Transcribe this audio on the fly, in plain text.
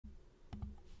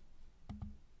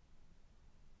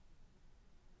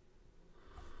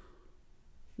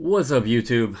What's up,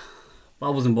 YouTube?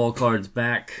 Bobbles and Ball Cards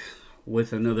back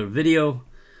with another video.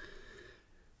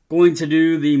 Going to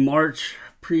do the March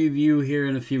preview here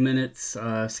in a few minutes.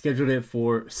 Scheduled it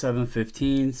for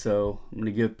 7:15, so I'm going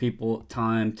to give people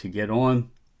time to get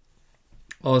on.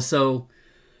 Also,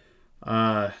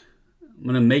 I'm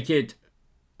going to make it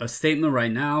a statement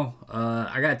right now.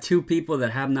 I got two people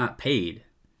that have not paid,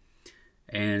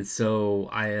 and so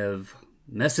I have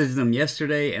messaged them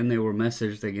yesterday and they were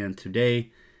messaged again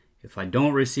today. If I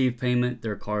don't receive payment,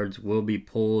 their cards will be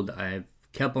pulled. I've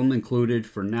kept them included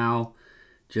for now,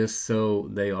 just so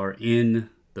they are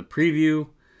in the preview.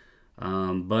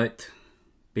 But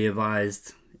be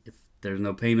advised, if there's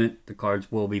no payment, the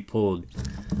cards will be pulled.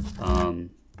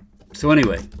 So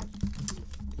anyway,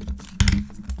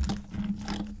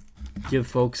 give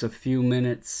folks a few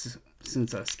minutes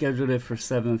since I scheduled it for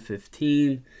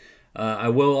 7:15. I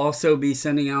will also be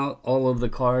sending out all of the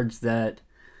cards that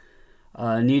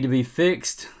need to be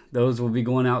fixed. Those will be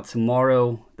going out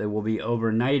tomorrow. They will be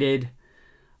overnighted.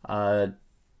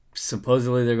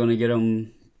 Supposedly they're going to get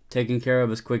them taken care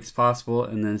of as quick as possible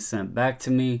and then sent back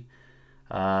to me.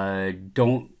 I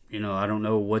don't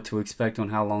know what to expect on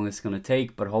how long it's going to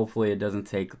take, but hopefully it doesn't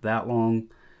take that long.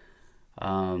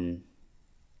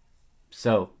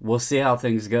 So we'll see how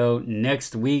things go.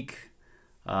 Next week,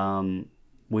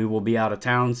 we will be out of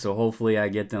town, so hopefully I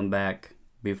get them back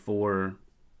before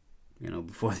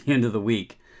the end of the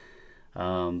week.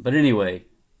 But anyway,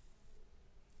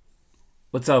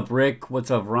 what's up, Rick?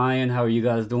 What's up, Ryan? How are you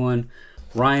guys doing?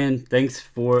 Ryan, thanks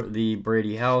for the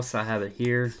Brady house. I have it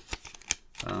here.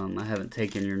 I haven't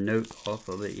taken your note off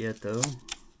of it yet, though.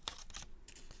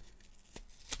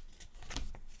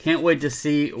 Can't wait to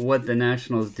see what the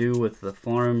Nationals do with the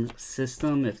farm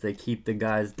system, if they keep the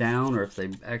guys down or if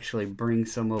they actually bring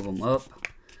some of them up.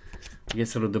 I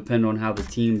guess it'll depend on how the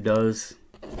team does,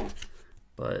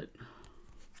 but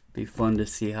be fun to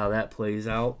see how that plays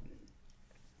out.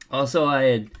 Also, I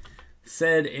had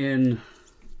said in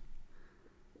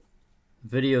a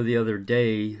video the other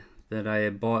day that I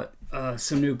had bought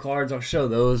some new cards. I'll show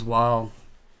those while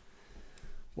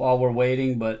we're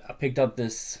waiting, but I picked up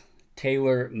this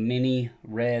Taylor Mini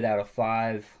Red out of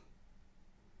 5.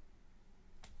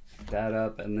 That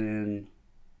up, and then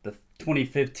the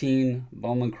 2015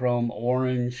 Bowman Chrome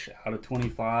Orange out of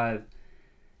 25,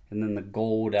 and then the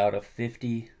Gold out of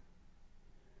 50.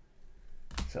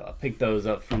 So I picked those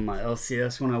up from my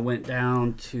LCS when I went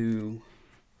down to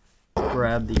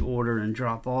grab the order and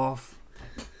drop off.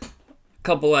 A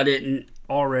couple I didn't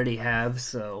already have,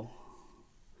 so.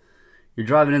 You're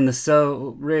driving in the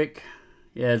snow, Rick?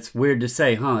 Yeah, it's weird to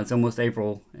say, huh? It's almost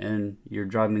April and you're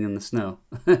driving in the snow.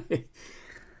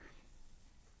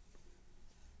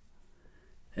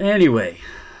 Anyway,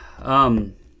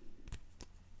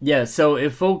 yeah, so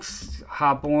if folks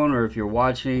hop on, or if you're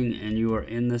watching and you are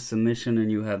in the submission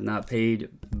and you have not paid,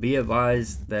 be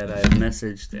advised that I have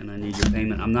messaged and I need your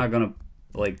payment. I'm not going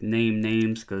to name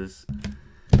names because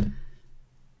I'm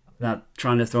not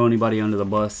trying to throw anybody under the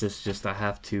bus. It's just I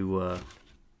have to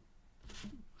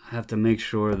make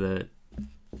sure that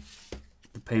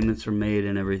the payments are made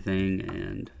and everything,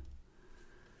 and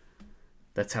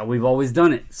that's how we've always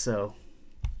done it. So,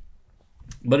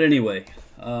 but anyway,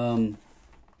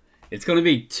 it's going to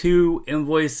be 2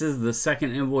 invoices. The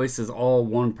second invoice is all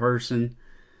one person,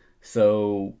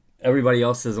 so everybody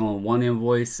else is on one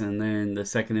invoice, and then the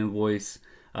second invoice,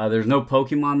 there's no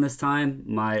Pokemon this time.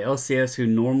 My LCS, who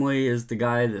normally is the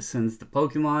guy that sends the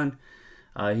Pokemon,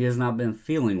 he has not been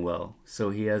feeling well,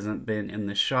 so he hasn't been in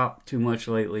the shop too much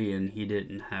lately, and he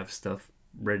didn't have stuff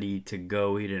ready to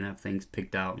go. He didn't have things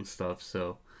picked out and stuff,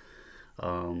 so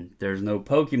there's no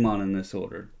Pokemon in this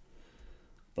order.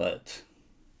 But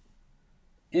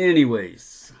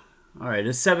anyways, alright,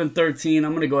 it's 7:13.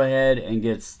 I'm going to go ahead and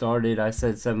get started. I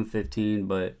said 7:15,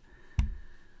 but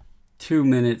 2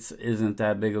 minutes isn't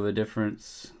that big of a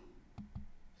difference.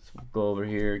 So we'll go over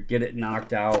here, get it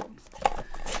knocked out.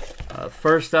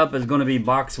 First up is going to be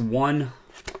box 1.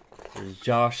 There's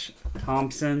Josh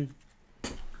Thompson.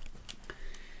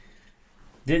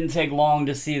 Didn't take long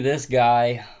to see this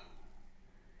guy.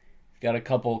 Got a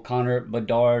couple Connor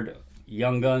Bedard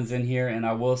Young Guns in here, and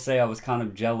I will say I was kind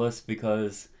of jealous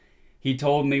because he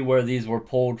told me where these were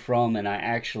pulled from, and I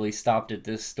actually stopped at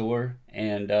this store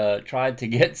and tried to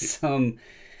get some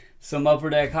Upper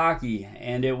Deck hockey,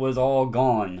 and it was all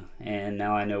gone, and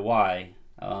now I know why.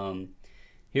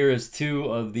 Here is 2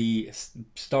 of the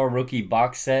Star Rookie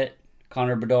box set,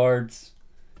 Connor Bedard's.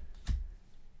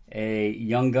 A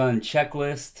Young Gun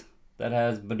checklist that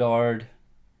has Bedard.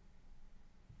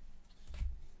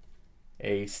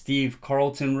 A Steve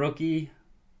Carlton rookie.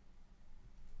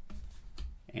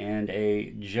 and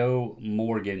a Joe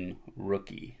Morgan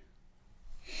rookie.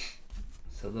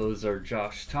 So those are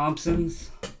Josh Thompson's.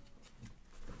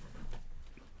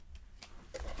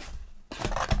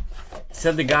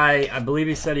 Said the guy, I believe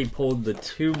he said he pulled the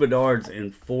 2 Bedards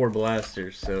and 4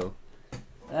 blasters, so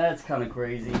that's kind of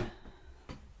crazy.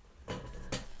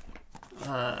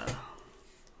 How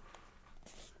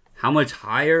much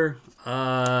higher?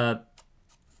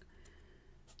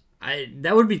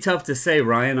 That would be tough to say,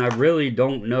 Ryan. I really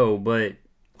don't know, but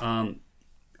I'll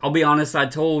be honest. I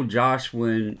told Josh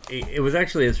when it was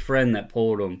actually his friend that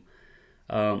pulled him.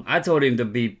 I told him to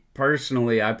be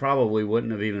personally. I probably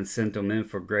wouldn't have even sent him in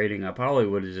for grading. I probably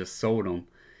would have just sold him.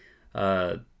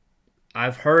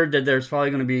 I've heard that there's probably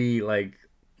going to be like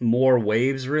more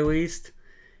waves released,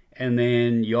 and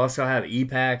then you also have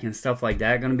EPAC and stuff like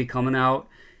that going to be coming out,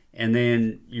 and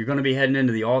then you're going to be heading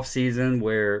into the off season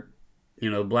where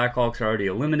the Blackhawks are already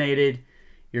eliminated.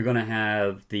 You're going to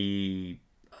have the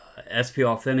SP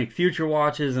Authentic Future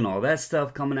Watches and all that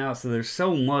stuff coming out. So there's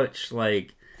so much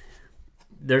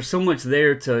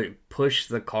there to push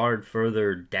the card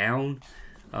further down.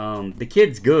 The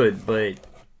kid's good, but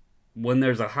when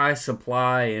there's a high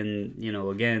supply and,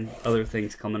 again, other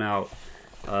things coming out,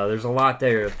 there's a lot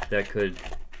there that could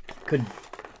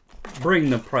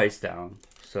bring the price down.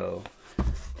 So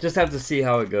just have to see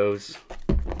how it goes.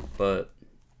 But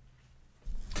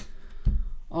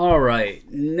all right,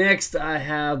 next I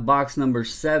have box number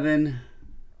 7,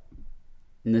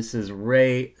 and this is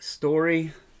Ray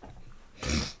Story.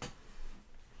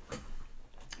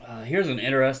 Here's an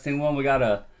interesting one. We got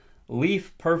a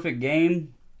Leaf Perfect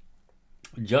Game,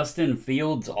 Justin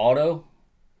Fields auto,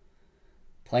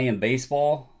 playing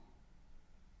baseball.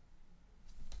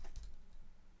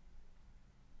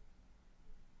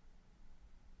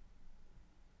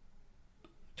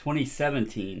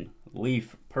 '17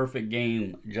 Leaf Perfect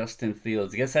Game, Justin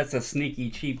Fields. I guess that's a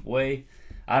sneaky cheap way.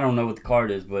 I don't know what the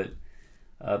card is, but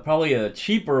probably a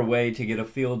cheaper way to get a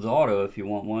Fields auto if you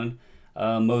want one.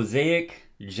 Mosaic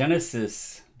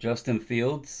Genesis, Justin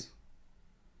Fields.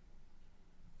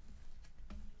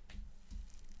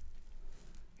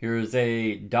 Here's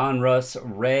a Donruss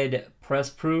Red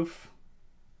Press Proof.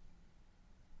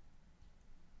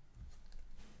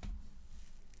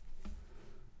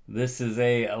 This is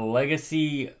a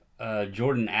Legacy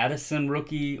Jordan Addison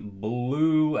rookie,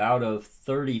 blue out of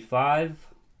 35.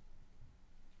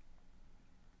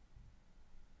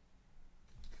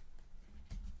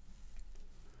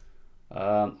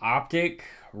 Optic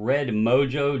Red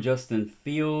Mojo Justin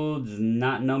Fields,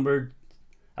 not numbered.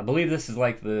 I believe this is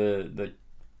like the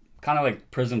kind of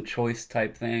like Prism Choice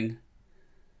type thing.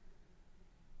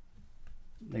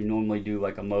 They normally do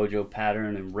like a Mojo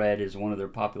pattern, and red is one of their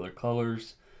popular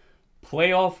colors.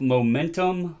 Playoff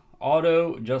Momentum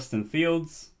auto Justin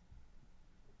Fields.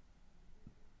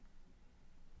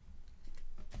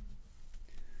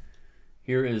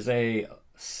 Here is a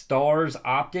Stars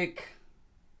Optic.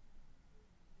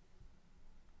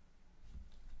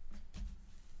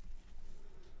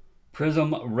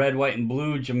 Prism Red, White, and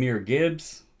Blue Jahmyr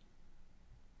Gibbs.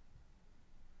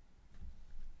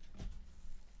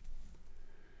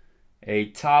 A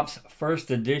Topps First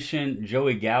Edition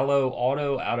Joey Gallo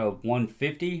auto out of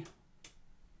 150.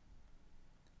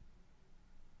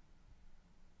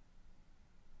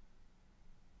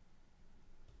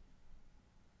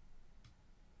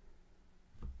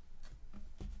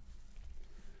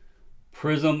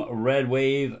 Prism Red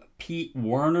Wave Pete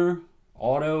Werner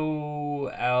auto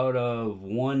out of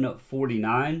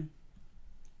 149.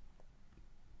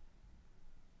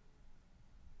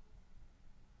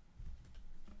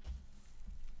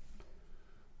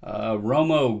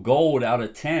 Romo Gold out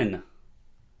of 10.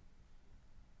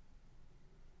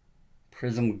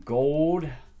 Prism Gold.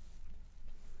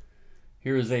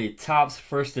 Here's a Topps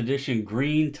First Edition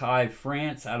Green Ty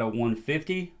France out of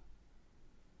 150.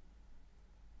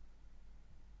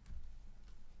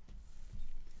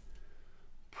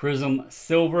 Prism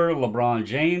Silver LeBron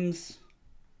James.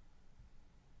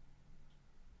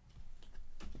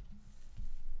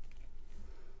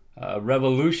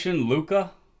 Revolution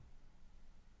Luka.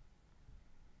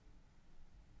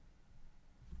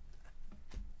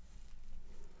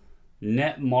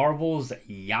 Net Marvels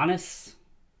Giannis,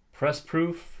 press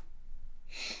proof.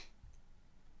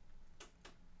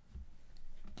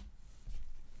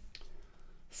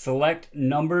 Select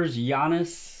numbers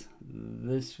Giannis.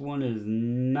 This one is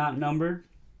not numbered.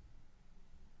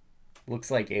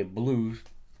 Looks like a blue.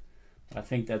 I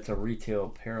think that's a retail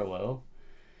parallel.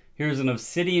 Here's an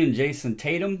Obsidian Jason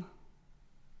Tatum.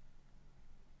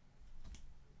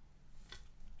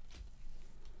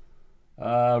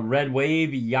 Red Wave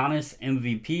Giannis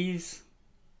MVPs.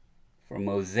 for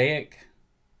Mosaic.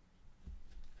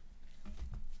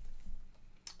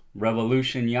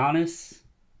 Revolution Giannis.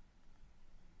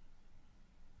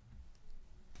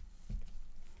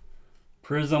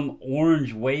 Prism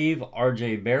Orange Wave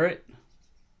RJ Barrett.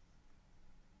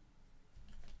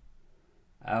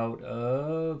 Out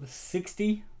of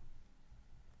 60.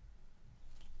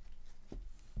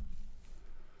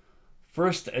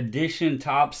 First edition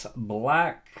Topps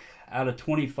Black out of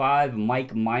 25,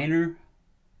 Mike Minor.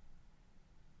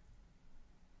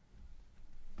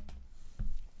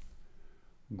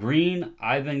 Green,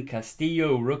 Ivan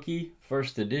Castillo rookie,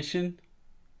 first edition.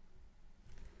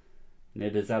 And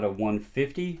it is out of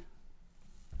 150.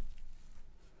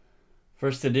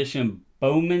 First edition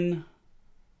Bowman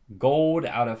Gold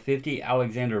out of 50,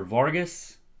 Alexander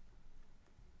Vargas.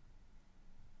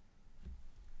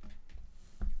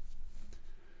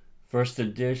 First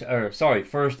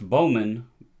Bowman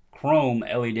Chrome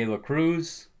Ellie De La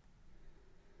Cruz.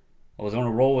 I was on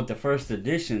a roll with the first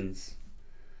editions.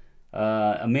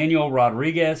 Emmanuel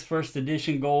Rodriguez, first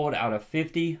edition gold out of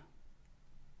 50.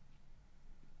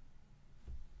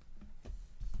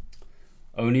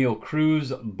 O'Neal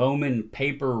Cruz Bowman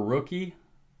Paper rookie.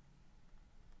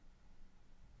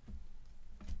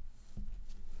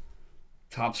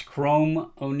 Topps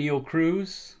Chrome O'Neal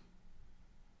Cruz.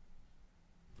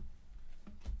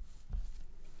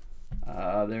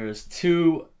 There's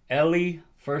two Ellie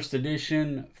first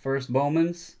edition first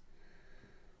Bowmans.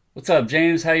 What's up,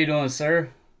 James? How you doing, sir?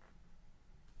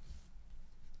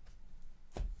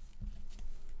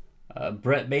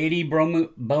 Brett Beatty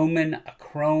Bowman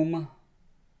Chrome.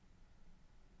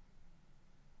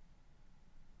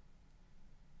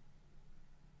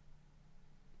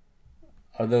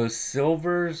 Are those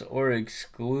silvers or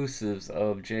exclusives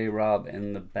of J-Rob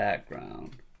in the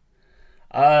background?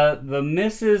 The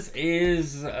missus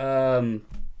is,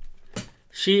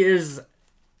 she is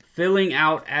filling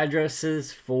out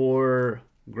addresses for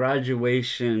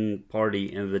graduation party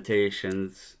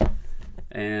invitations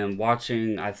and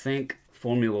watching, I think,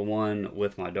 Formula One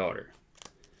with my daughter.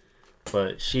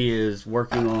 But she is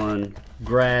working on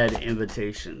grad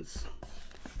invitations,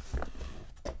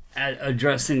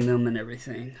 addressing them and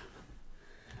everything.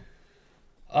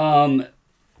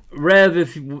 Rev,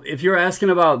 if you're asking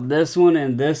about this one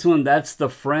and this one, that's the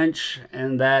French,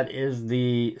 and that is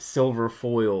the silver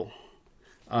foil.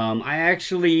 I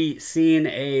actually seen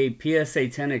a PSA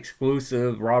 10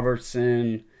 exclusive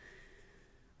Robertson,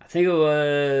 I think it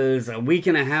was a week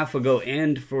and a half ago,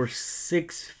 end for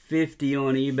 $650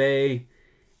 on eBay,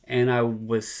 and I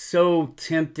was so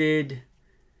tempted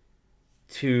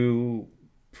to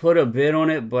put a bid on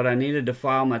it, but I needed to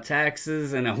file my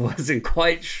taxes and I wasn't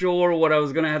quite sure what I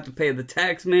was going to have to pay the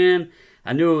tax man.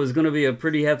 I knew it was going to be a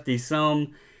pretty hefty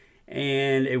sum,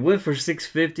 and it went for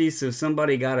 $650, so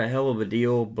somebody got a hell of a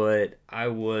deal, but I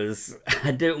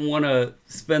didn't want to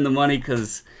spend the money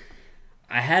because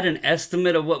I had an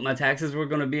estimate of what my taxes were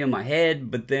going to be in my head,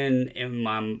 but then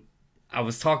I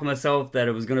was talking to myself that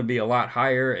it was going to be a lot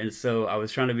higher, and so I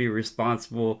was trying to be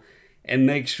responsible and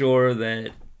make sure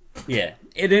that, yeah,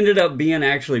 it ended up being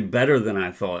actually better than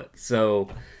I thought. So,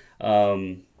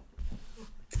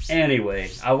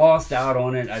 anyway, I lost out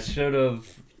on it. I should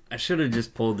have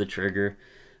just pulled the trigger,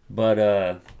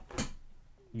 but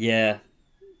yeah,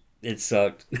 it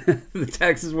sucked. The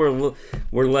taxes were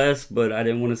less, but I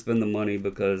didn't want to spend the money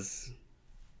because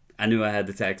I knew I had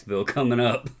the tax bill coming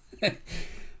up.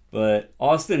 But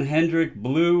Austin Hendrick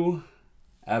blue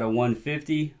out of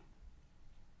 150.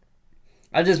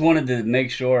 I just wanted to make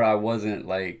sure I wasn't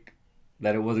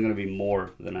that it wasn't going to be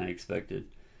more than I expected.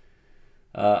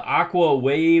 Aqua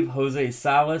Wave Jose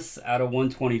Salas out of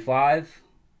 125.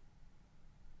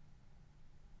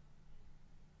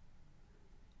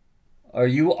 Are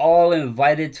you all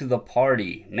invited to the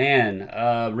party?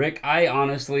 Man, Rick, I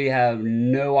honestly have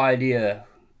no idea.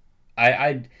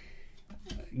 I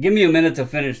give me a minute to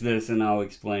finish this and I'll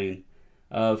explain.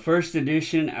 First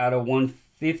edition out of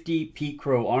 150, Pete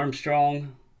Crow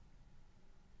Armstrong.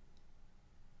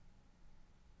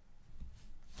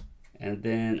 And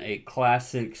then a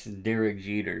Classics Derek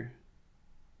Jeter.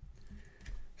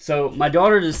 So my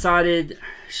daughter decided,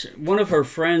 one of her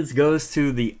friends goes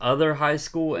to the other high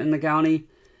school in the county,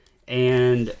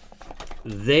 and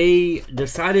they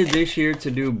decided this year to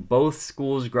do both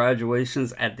schools'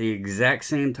 graduations at the exact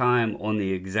same time on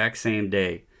the exact same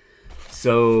day.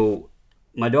 So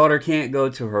my daughter can't go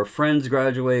to her friend's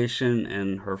graduation,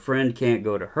 and her friend can't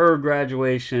go to her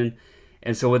graduation.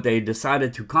 And so what they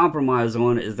decided to compromise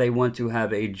on is they want to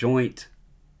have a joint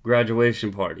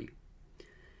graduation party.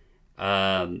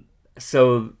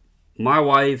 So my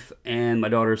wife and my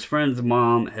daughter's friend's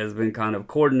mom has been kind of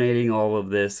coordinating all of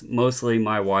this, mostly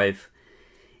my wife.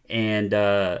 And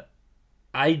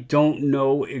I don't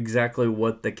know exactly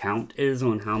what the count is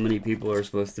on how many people are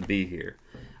supposed to be here.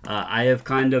 I have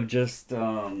kind of just,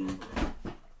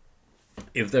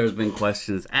 if there's been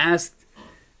questions asked,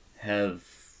 have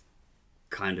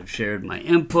kind of shared my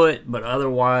input, but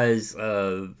otherwise,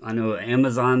 I know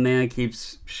Amazon man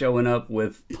keeps showing up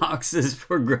with boxes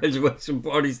for graduation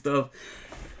party stuff.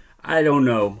 I don't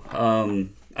know.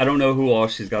 I don't know who all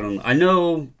she's got on. I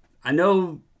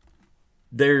know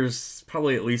there's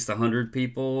probably at least 100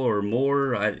 people or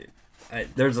more.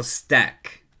 There's a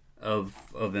stack of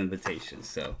invitations,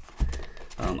 so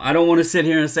I don't want to sit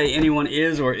here and say anyone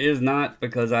is or is not,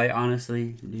 because I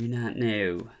honestly do not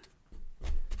know.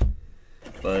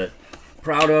 But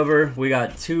proud of her. We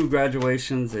got 2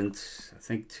 graduations in, I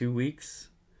think, 2 weeks.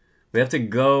 We have to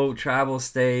go, travel,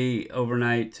 stay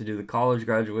overnight to do the college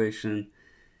graduation.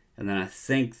 And then I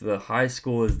think the high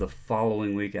school is the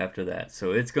following week after that.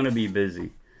 So it's going to be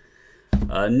busy.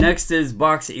 Next is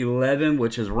box 11,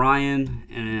 which is Ryan.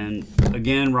 And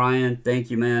again, Ryan, thank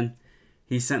you, man.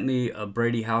 He sent me a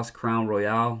Brady House Crown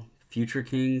Royale Future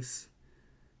Kings.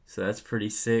 So that's pretty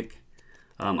sick.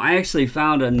 I actually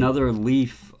found another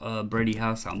Leaf Brady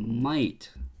House I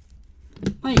might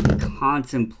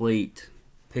contemplate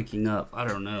picking up. I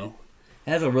don't know. It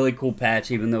has a really cool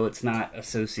patch, even though it's not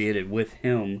associated with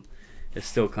him. It's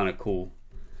still kind of cool.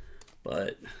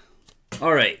 But,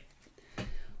 alright.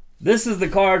 This is the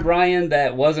card, Ryan,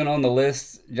 that wasn't on the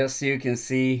list, just so you can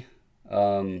see.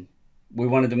 We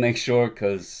wanted to make sure,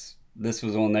 because this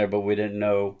was on there, but we didn't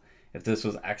know if this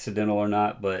was accidental or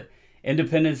not. But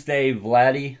Independence Day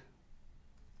Vladdy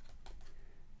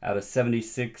out of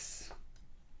 76.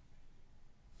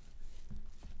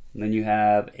 And then you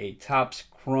have a Topps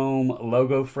Chrome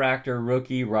Logo Fractor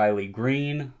rookie, Riley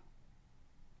Green.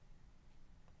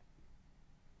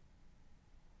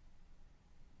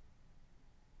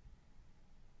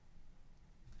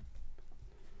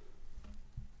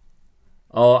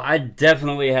 Oh, I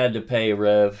definitely had to pay,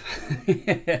 Rev.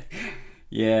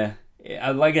 Yeah.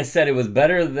 Like I said, it was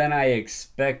better than I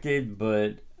expected,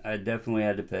 but I definitely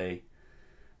had to pay.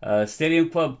 Stadium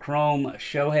Club Chrome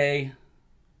Shohei.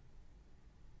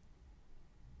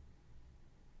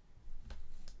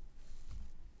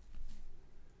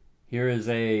 Here is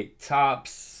a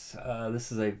Topps.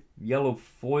 This is a yellow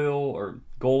foil or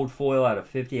gold foil out of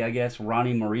 50, I guess.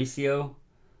 Ronnie Mauricio.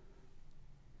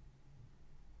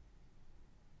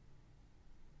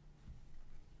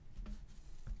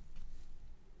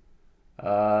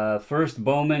 First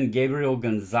Bowman, Gabriel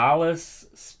Gonzalez,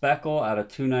 Speckle out of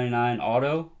 299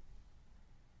 auto.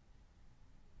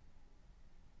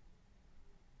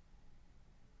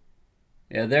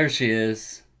 Yeah, there she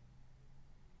is.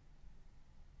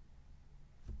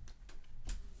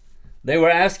 They were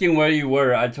asking where you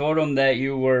were. I told them that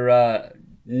you were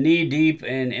knee deep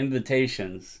in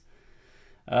invitations.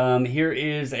 Here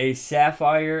is a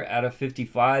Sapphire out of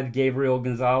 55, Gabriel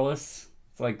Gonzalez.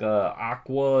 It's like a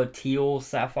aqua teal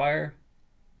sapphire.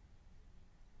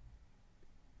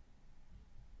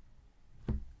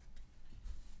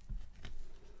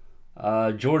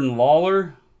 Jordan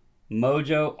Lawler,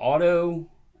 Mojo Auto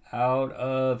out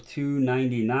of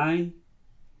 299.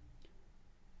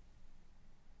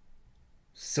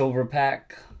 Silver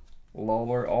Pack,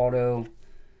 Lawler Auto.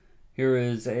 Here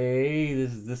is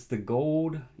is this the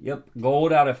gold? Yep,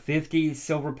 gold out of 50,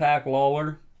 Silver Pack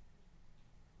Lawler.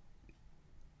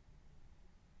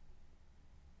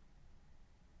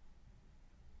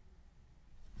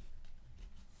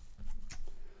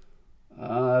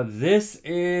 This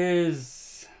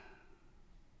is,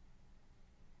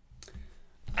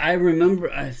 I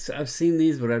remember, I've seen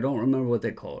these, but I don't remember what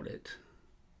they called it.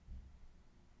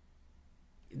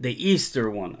 The Easter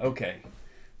one, okay.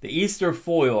 The Easter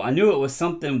foil. I knew it was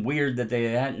something weird that they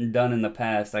hadn't done in the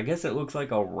past. I guess it looks like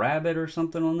a rabbit or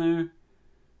something on there.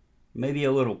 Maybe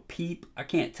a little peep. I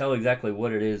can't tell exactly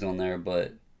what it is on there,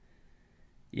 but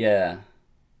yeah.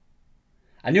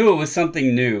 I knew it was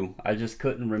something new. I just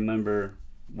couldn't remember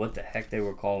what the heck they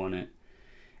were calling it.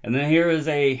 And then here is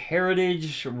a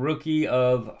Heritage rookie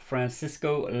of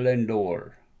Francisco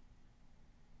Lindor.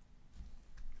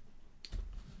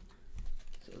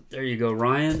 So there you go,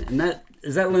 Ryan. And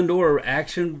is that Lindor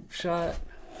action shot?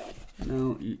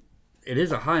 No, it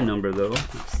is a high number though.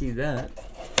 I see that.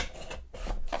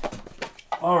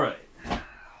 All right.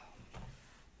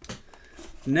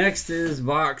 Next is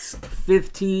box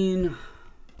 15.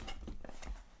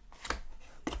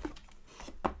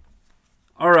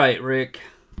 All right, Rick.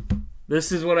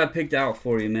 This is what I picked out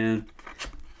for you, man.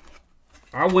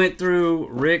 I went through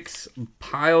Rick's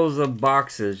piles of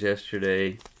boxes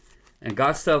yesterday and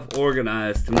got stuff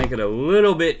organized to make it a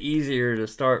little bit easier to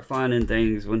start finding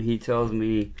things when he tells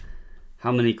me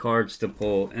how many cards to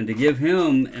pull, and to give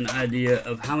him an idea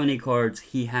of how many cards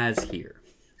he has here.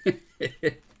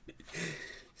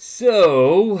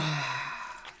 So,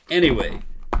 anyway,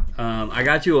 I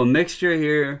got you a mixture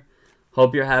here.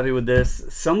 Hope you're happy with this.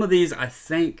 Some of these, I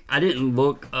think, I didn't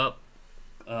look up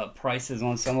prices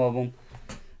on some of them.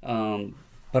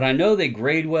 But I know they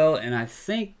grade well, and I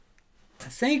think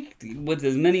with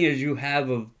as many as you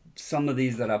have of some of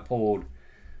these that I pulled,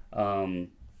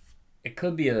 it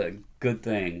could be a good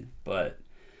thing. But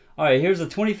all right, here's a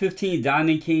 2015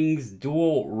 Diamond Kings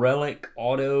Dual Relic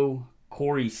Auto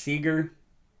Corey Seager.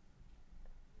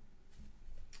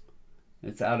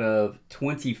 It's out of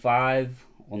 25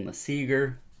 on the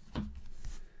Seager.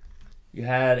 You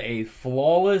had a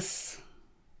Flawless.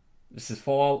 This is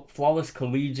Flawless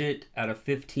Collegiate out of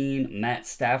 15 Matt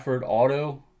Stafford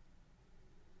Auto.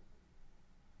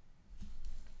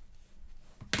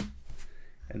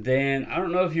 And then, I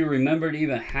don't know if you remembered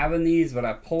even having these, but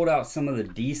I pulled out some of the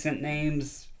decent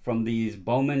names from these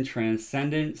Bowman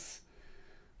Transcendents.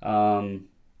 Here's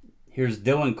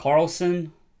Dylan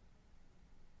Carlson.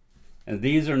 And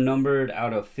these are numbered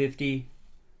out of 50.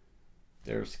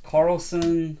 There's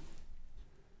Carlson.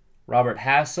 Robert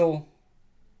Hassel.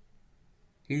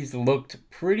 He's looked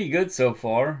pretty good so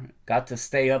far. Got to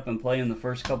stay up and play in the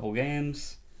first couple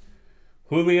games.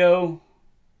 Julio.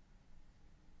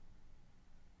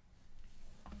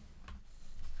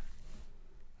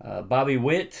 Bobby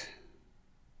Witt.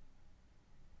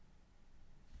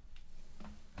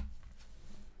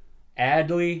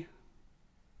 Adley.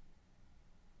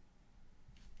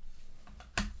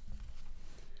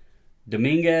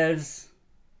 Dominguez.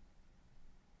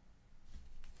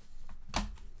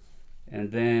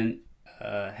 And then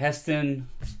Heston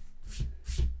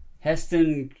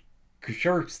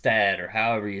Kjerstad, or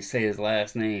however you say his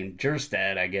last name.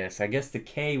 Kjerstad, I guess. I guess the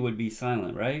K would be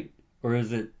silent, right? Or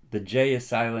is it the J is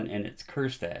silent and it's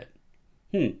Kjerstad?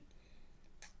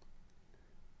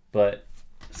 But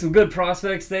some good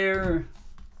prospects there.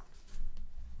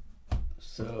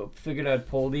 So figured I'd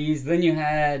pull these. Then you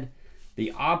had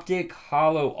the Optic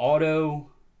Hollow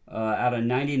Auto out of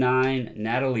 99,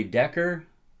 Natalie Decker.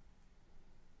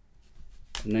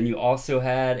 And then you also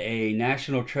had a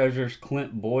National Treasures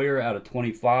Clint Boyer out of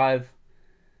 25.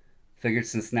 Figured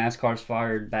since NASCAR's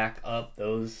fired back up,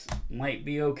 those might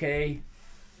be okay.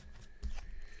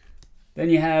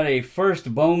 Then you had a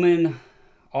first Bowman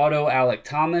Auto Alec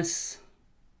Thomas.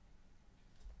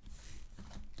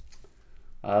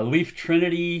 Leaf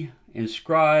Trinity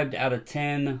Inscribed out of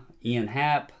 10, Ian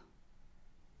Happ.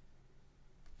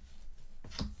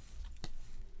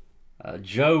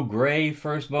 Joe Gray,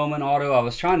 first Bowman Auto. I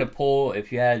was trying to pull,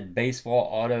 if you had baseball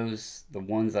autos, the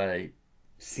ones I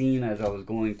seen as I was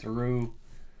going through.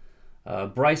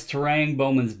 Bryce Terang,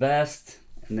 Bowman's Best.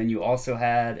 And then you also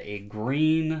had a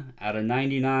green out of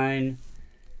 99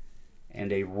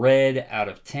 and a red out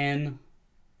of 10.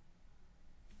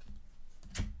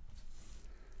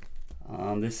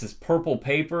 This is Purple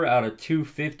Paper out of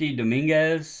 250,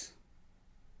 Dominguez.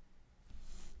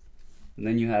 And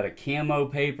then you had a camo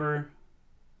paper.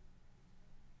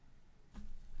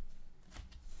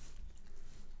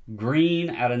 Green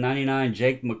out of 99,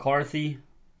 Jake McCarthy.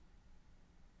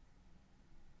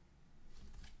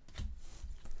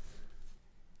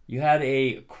 You had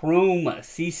a Chrome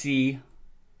CC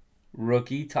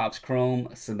rookie, Topps Chrome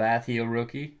Sabathia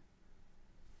rookie.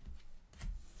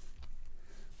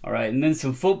 All right, and then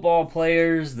some football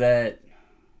players that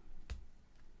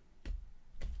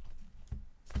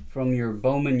from your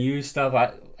Bowman U stuff.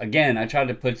 I tried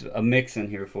to put a mix in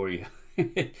here for you.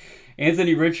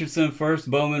 Anthony Richardson,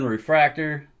 first Bowman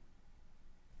Refractor.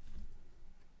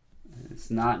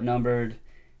 It's not numbered.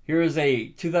 Here is a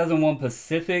 2001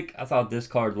 Pacific. I thought this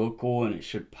card looked cool and it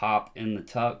should pop in the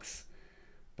tux.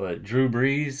 But Drew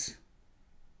Brees.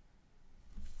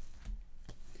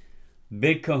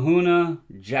 Big Kahuna,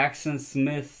 Jackson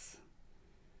Smith.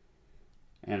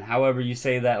 And however you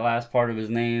say that last part of his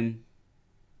name.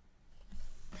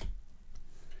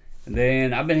 And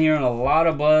then I've been hearing a lot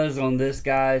of buzz on this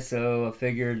guy, so I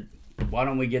figured, why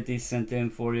don't we get these sent in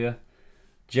for you?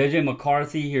 JJ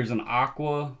McCarthy, here's an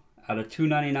Aqua out of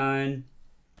 299.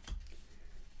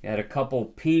 You had a couple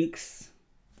pinks.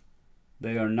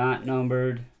 They are not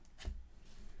numbered.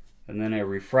 And then a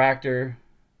refractor.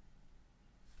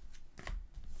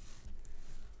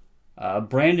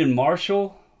 Brandon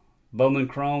Marshall, Bowman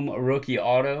Chrome rookie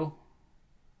auto.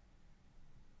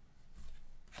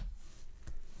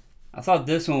 I thought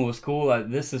this one was cool.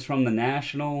 This is from the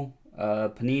National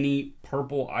Panini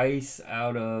Purple Ice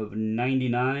out of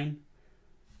 99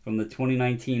 from the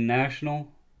 2019 National.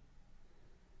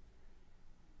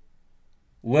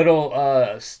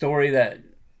 Little story that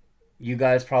you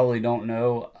guys probably don't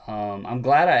know. I'm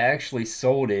glad I actually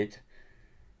sold it.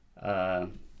 I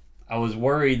was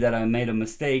worried that I made a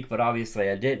mistake, but obviously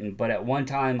I didn't. But at one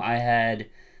time I had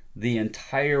the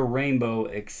entire rainbow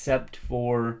except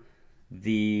for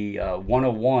the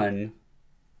 101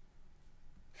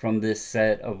 from this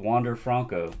set of Wander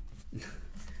Franco.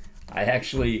 I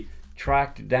actually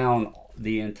tracked down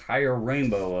the entire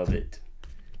rainbow of it,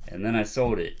 and then I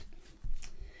sold it.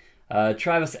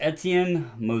 Travis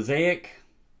Etienne, Mosaic,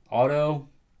 Auto.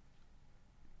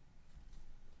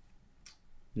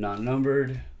 Not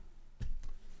numbered.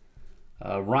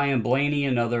 Ryan Blaney,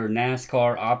 another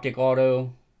NASCAR Optic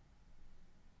Auto.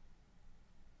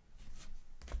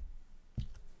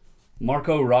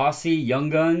 Marco Rossi, Young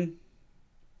Gun.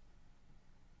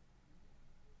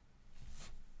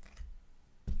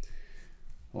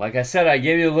 Like I said, I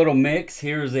gave you a little mix.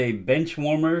 Here's a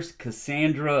Benchwarmers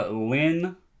Cassandra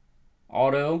Lynn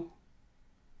Auto.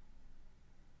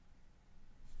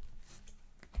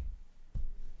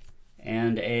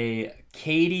 And a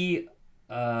Katie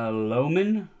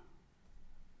Lohman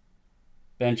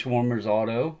Benchwarmers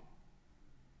Auto.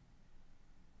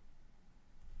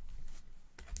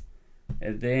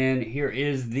 And then here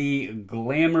is the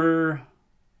Glamour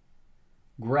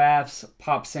Graphs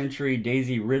Pop Century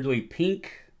Daisy Ridley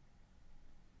Pink.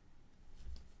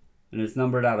 And it's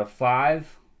numbered out of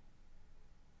 5.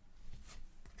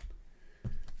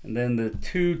 And then the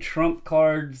 2 Trump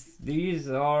cards. These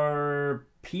are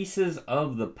Pieces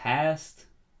of the Past.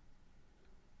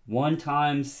 One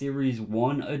Time Series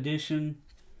 1 edition.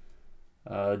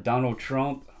 Donald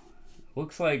Trump.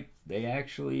 Looks like they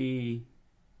actually...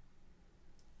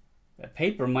 that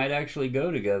paper might actually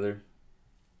go together.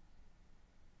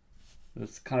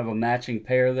 It's kind of a matching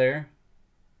pair there.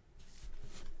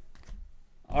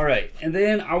 Alright, and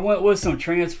then I went with some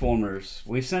Transformers.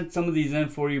 We've sent some of these in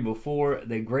for you before.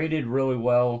 They graded really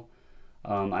well.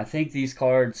 I think these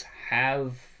cards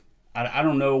have... I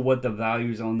don't know what the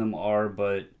values on them are,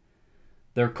 but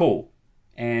they're cool.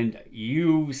 And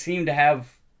you seem to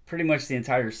have pretty much the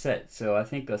entire set. So I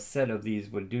think a set of these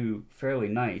would do fairly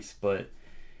nice. But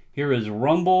here is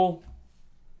Rumble.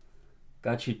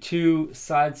 Got you 2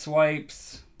 side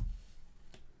swipes.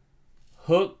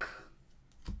 Hook.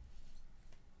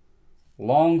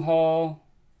 Long Haul.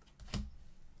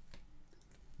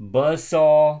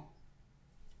 Buzzsaw.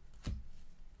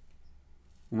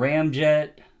 Ramjet.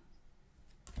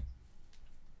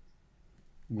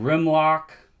 Grimlock.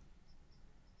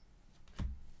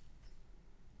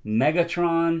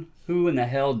 Megatron. Who in the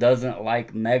hell doesn't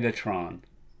like Megatron?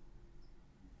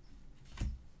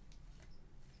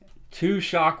 2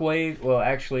 Shockwaves. Well,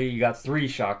 actually, you got 3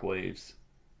 Shockwaves.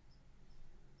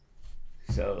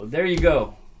 So, there you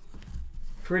go.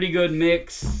 Pretty good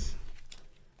mix.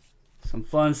 Some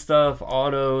fun stuff.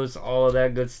 Autos. All of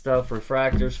that good stuff.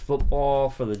 Refractors. Football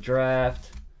for the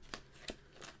draft.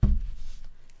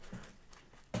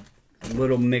 A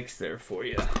little mix there for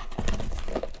you.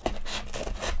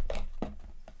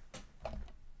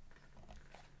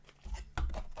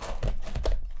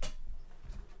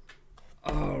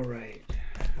 All right.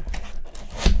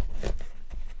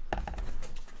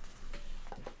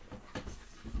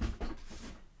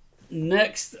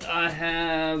 Next, I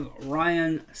have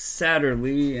Ryan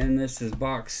Satterley, and this is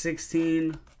box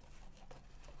 16.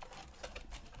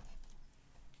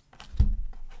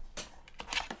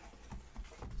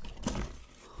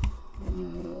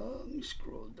 Let me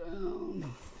scroll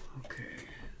down. Okay.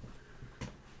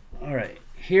 All right.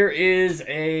 Here is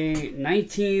a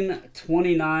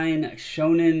 1929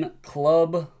 Shonen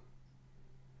Club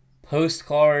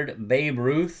postcard Babe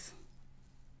Ruth.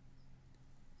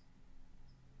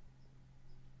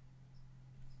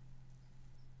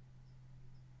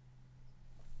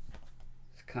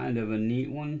 It's kind of a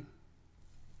neat one.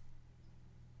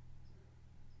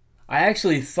 I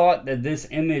actually thought that this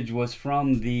image was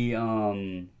from the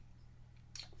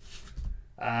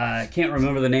I can't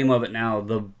remember the name of it now.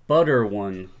 The butter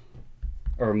one,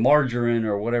 or margarine,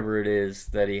 or whatever it is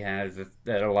that he has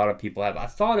that a lot of people have. I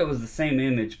thought it was the same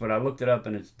image, but I looked it up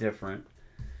and it's different.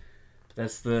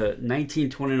 That's the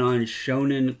 1929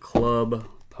 Shonen Club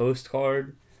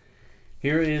postcard.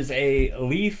 Here is a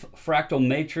Leaf Fractal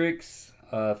Matrix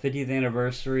 50th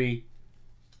anniversary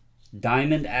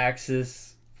Diamond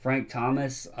Axis Frank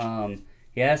Thomas.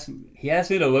 He asked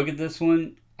me to look at this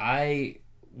one. I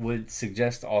would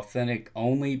suggest authentic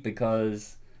only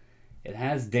because It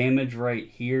has damage right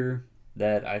here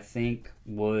that I think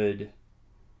would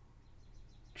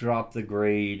drop the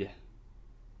grade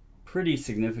pretty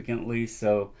significantly,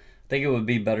 so I think it would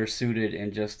be better suited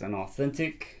in just an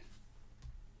authentic.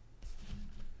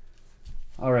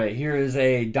 Alright, here is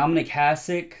a Dominic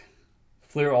Hasek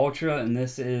Fleer Ultra, and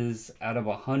this is out of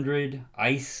 100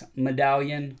 Ice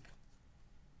Medallion.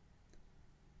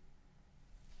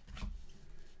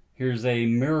 Here's a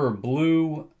Mirror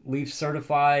Blue Leaf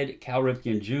Certified Cal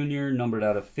Ripken Jr. numbered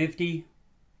out of 50.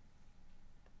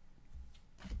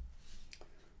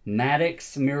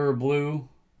 Maddox Mirror Blue.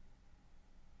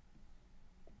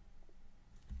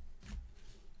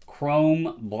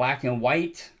 Chrome Black and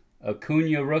White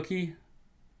Acuna rookie.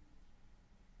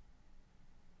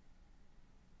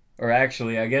 Or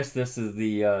actually, I guess this is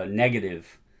the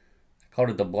negative. I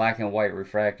called it the black and white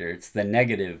refractor. It's the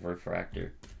negative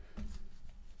refractor.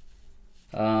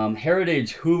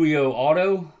 Heritage Julio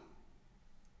Auto.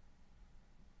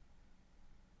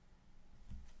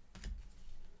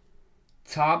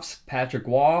 Topps Patrick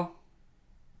Waugh.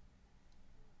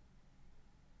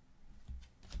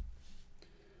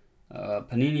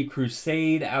 Panini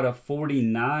Crusade out of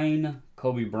 49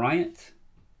 Kobe Bryant.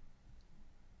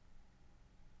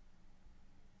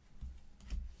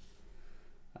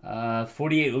 Uh,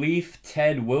 48 Leaf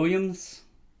Ted Williams.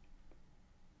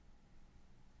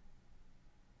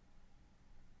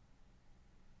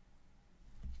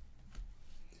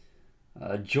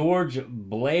 George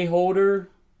Blayholder.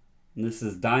 And this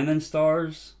is Diamond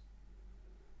Stars.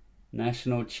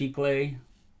 National Chicle.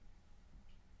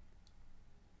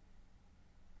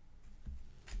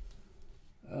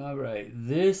 Alright,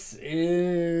 this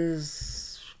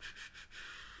is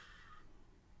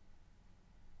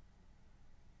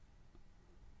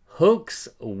Hooks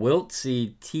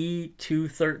Wiltsey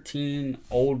T213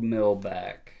 Old Mill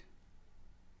back.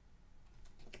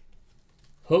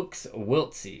 Hooks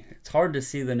Wiltsey. It's hard to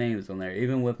see the names on there,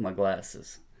 even with my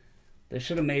glasses. They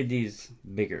should have made these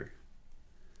bigger.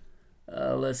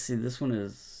 Let's see, this one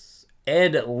is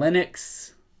Ed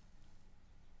Lennox.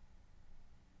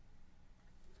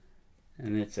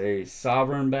 And it's a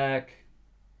Sovereign back.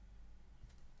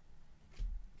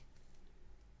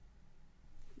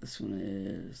 This one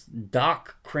is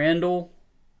Doc Crandall.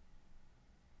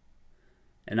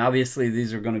 And obviously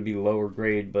these are going to be lower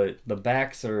grade, but the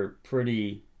backs are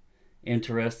pretty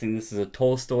interesting. This is a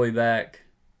Tolstoy back.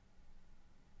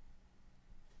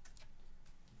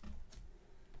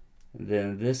 And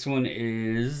then this one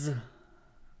is...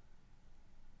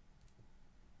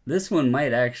 This one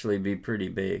might actually be pretty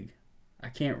big. I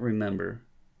can't remember.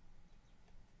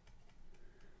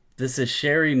 This is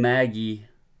Sherry Maggie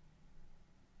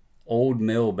Old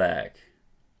Mill back.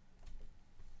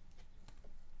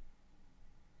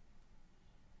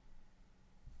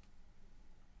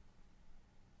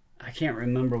 I can't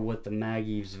remember what the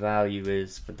Maggie's value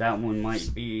is, but that one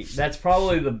might be... That's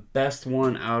probably the best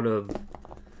one out of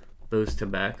those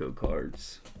tobacco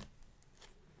cards.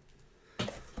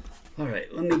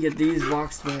 Alright, let me get these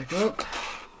boxed back up.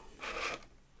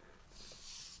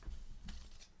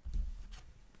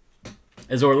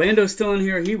 Is Orlando still in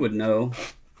here? He would know.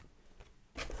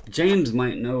 James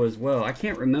might know as well. I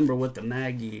can't remember what the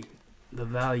Maggie, the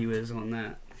value is on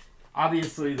that.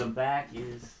 Obviously, the back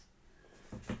is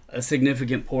a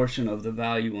significant portion of the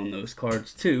value on those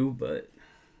cards too, but...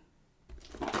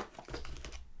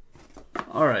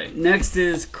 Alright, next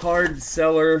is Card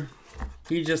Seller.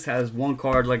 He just has one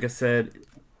card, like I said.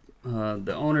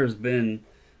 The owner's been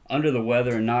under the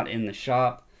weather and not in the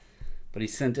shop, but he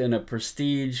sent in a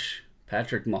Prestige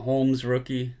Patrick Mahomes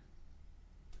rookie.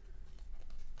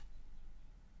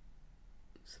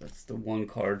 So that's the one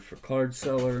card for Card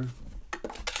Seller.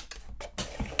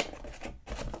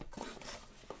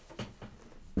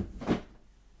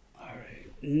 Alright,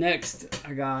 next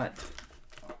I got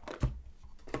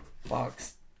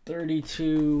box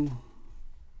 32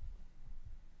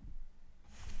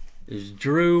 is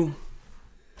Drew.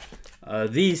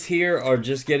 These here are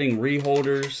just getting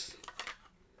reholders.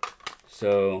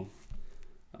 So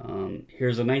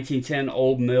here's a 1910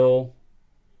 Old Mill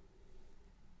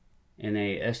in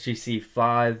a SGC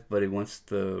 5, but he wants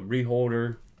the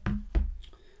reholder.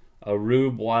 A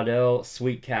Rube Waddell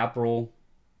Sweet Capital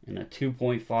in a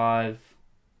 2.5.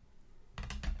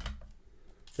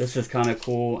 This is kind of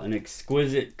cool. An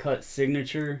exquisite cut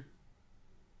signature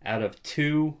out of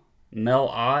 2. Mel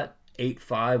Ott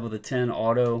 8.5 with a 10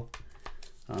 auto.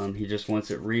 He just wants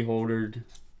it reholdered.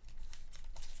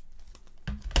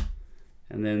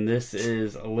 And then this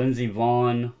is a Lindsey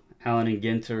Vaughn, Allen and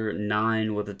Ginter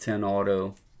 9 with a 10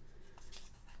 auto.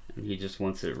 And he just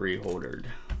wants it reholdered.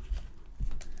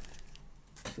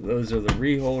 So those are the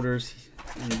reholders.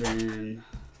 And then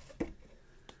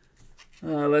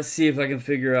let's see if I can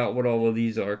figure out what all of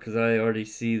these are, because I already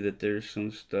see that there's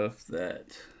some stuff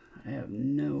that I have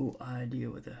no idea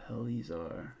what the hell these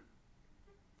are.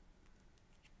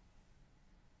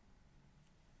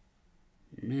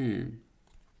 Man.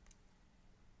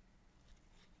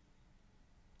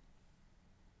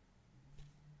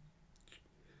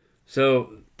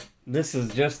 So this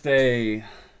is just a, it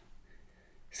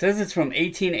says it's from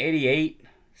 1888,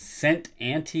 Scent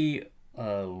Anti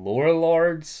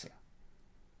Lorillards.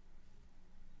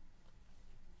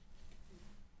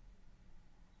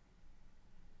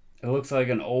 It looks like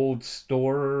an old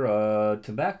store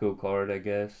tobacco card, I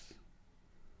guess.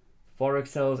 Far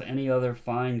excels any other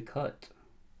fine cut.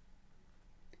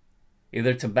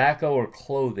 Either tobacco or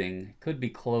clothing. Could be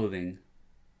clothing.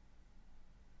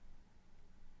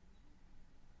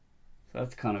 So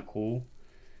that's kind of cool.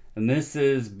 And this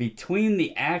is Between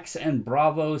the Axe and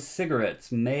Bravo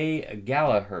Cigarettes, May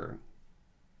Gallagher.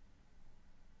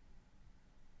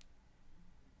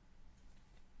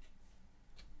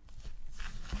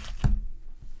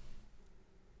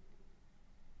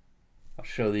 I'll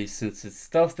show these since it's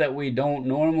stuff that we don't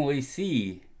normally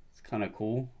see. It's kind of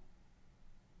cool.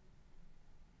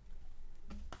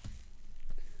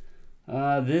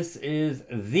 This is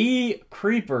the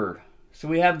Creeper. So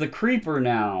we have the Creeper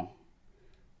now.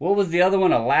 What was the other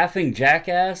one? A Laughing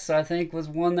Jackass, I think, was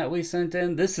one that we sent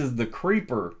in. This is the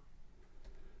Creeper.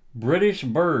 British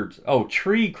Birds. Oh,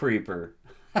 Tree Creeper.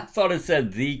 I thought it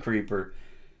said the Creeper.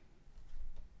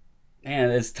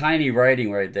 Man, it's tiny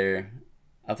writing right there.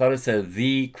 I thought it said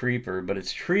the Creeper, but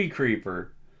it's Tree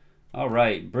Creeper. All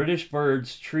right, British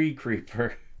Birds, Tree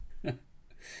Creeper.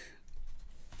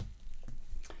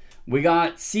 We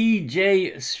got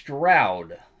C.J.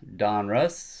 Stroud,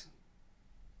 Donruss.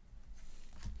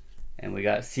 And we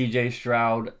got C.J.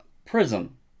 Stroud,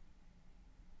 Prism.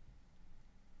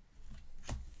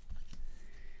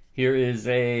 Here is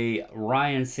a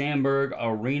Ryan Sandberg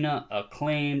Arena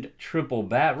Acclaimed Triple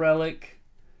Bat Relic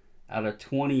out of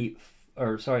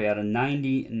out of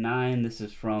 99. This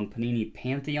is from Panini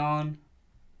Pantheon.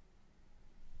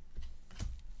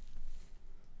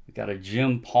 We got a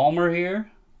Jim Palmer here.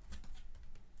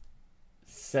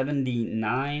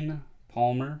 79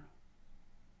 Palmer.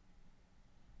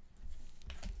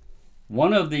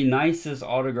 One of the nicest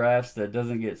autographs that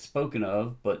doesn't get spoken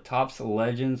of, but Topps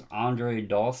Legends Andre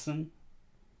Dawson.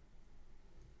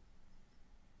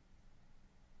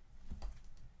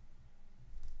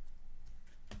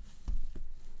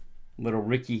 Little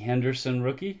Ricky Henderson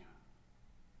rookie.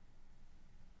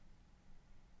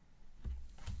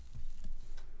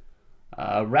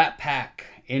 Rat Pack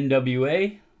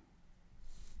NWA.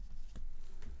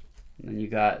 And then you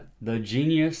got the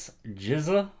Genius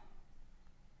Jizza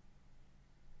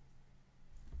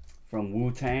from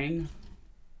Wu-Tang.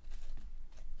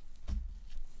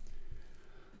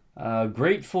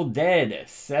 Grateful Dead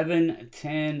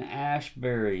 710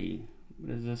 Ashbury.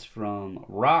 What is this from?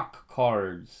 Rock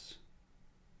Cards.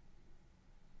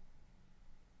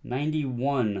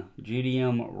 91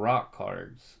 GDM Rock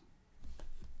Cards.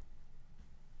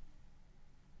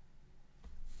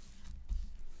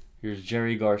 Here's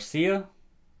Jerry Garcia.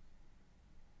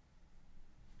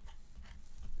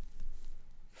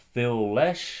 Phil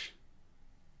Lesh.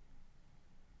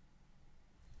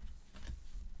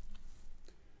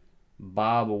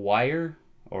 Bob Weir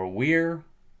or Weir.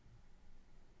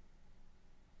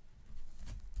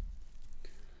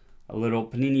 A little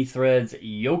Panini Threads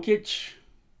Jokic.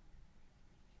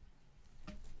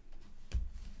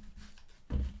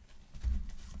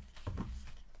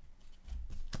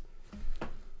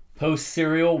 Post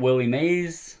Serial Willie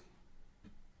Mays.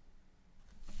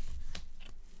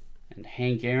 And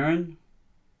Hank Aaron.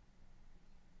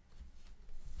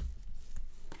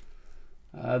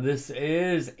 This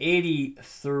is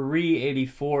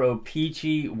 83-84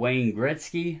 O-Pee-Chee Wayne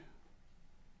Gretzky.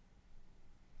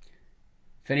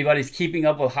 If anybody's keeping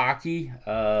up with hockey,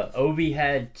 Ovi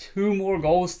had 2 more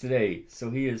goals today.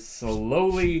 So he is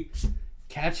slowly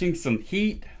catching some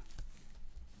heat.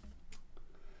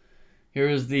 Here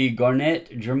is the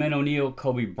Garnett, Jermaine O'Neal,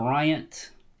 Kobe Bryant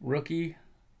rookie.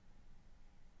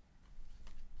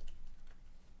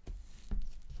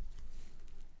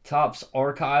 Topps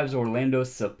Archives Orlando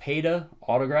Cepeda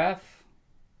autograph.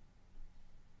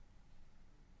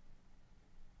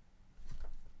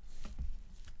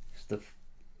 It's the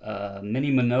Mini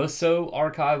Minoso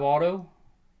archive auto.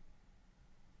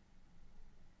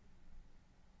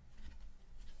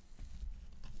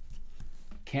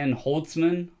 Ken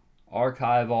Holtzman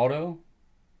archive auto.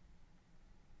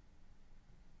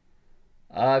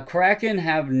 Kraken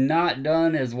have not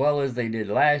done as well as they did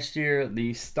last year.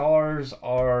 The Stars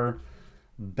are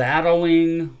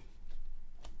battling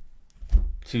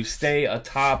to stay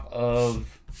atop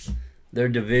of their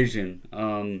division.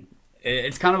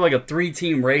 It's kind of like a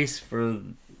 3-team race for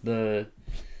the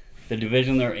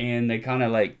division they're in. They kind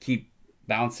of like keep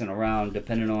bouncing around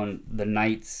depending on the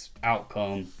night's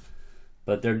outcome,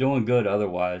 but they're doing good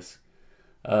otherwise.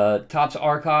 Topps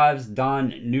Archives,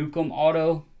 Don Newcomb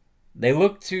auto. They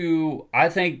look to, I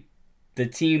think the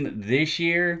team this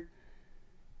year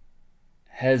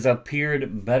has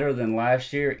appeared better than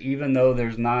last year, even though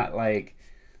there's not like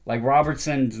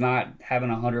Robertson's not having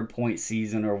a 100-point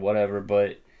season or whatever,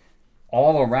 but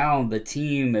all around the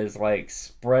team is like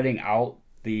spreading out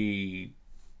the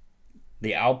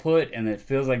output, and it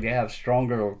feels like they have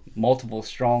multiple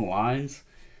strong lines,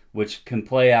 which can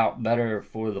play out better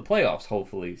for the playoffs,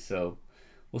 hopefully. So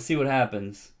we'll see what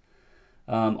happens.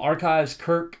 Archives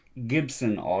Kirk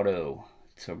Gibson auto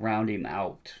to round him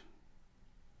out.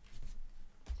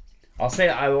 I'll say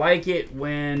I like it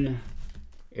when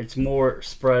it's more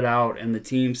spread out and the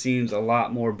team seems a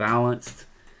lot more balanced,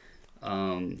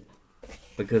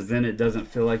 because then it doesn't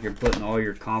feel like you're putting all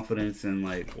your confidence in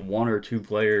like one or two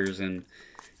players, and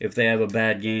if they have a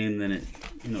bad game, then it,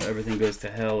 everything goes to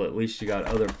hell. At least you got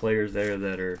other players there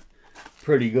that are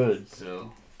pretty good.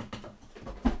 So,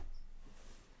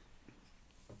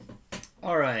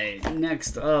 all right,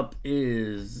 next up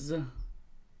is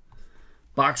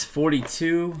box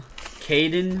 42,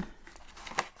 Caden.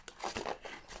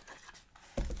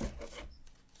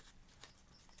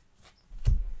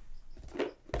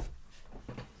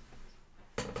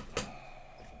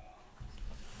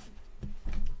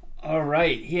 All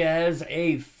right, he has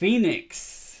a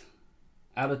Phoenix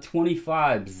out of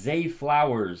 25, Zay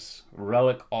Flowers,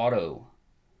 Relic Auto.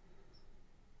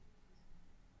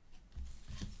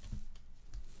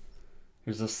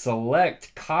 There's a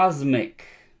Select Cosmic.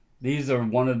 These are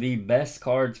one of the best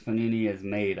cards Panini has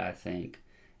made, I think.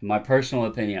 In my personal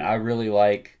opinion, I really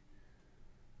like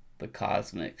the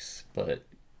Cosmics, but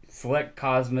Select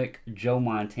Cosmic, Joe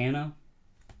Montana.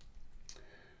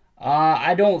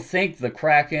 I don't think the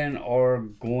Kraken are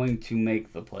going to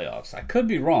make the playoffs. I could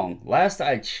be wrong. Last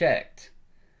I checked,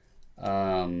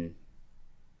 they're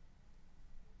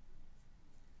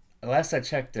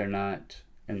not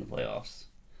in the playoffs.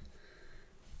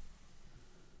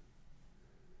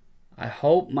 I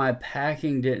hope my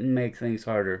packing didn't make things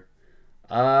harder.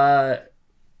 I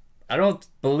don't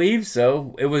believe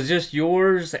so. It was just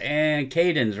yours and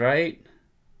Caden's, right?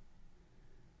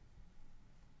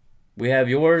 We have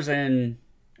yours and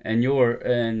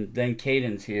then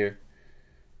Caden's here.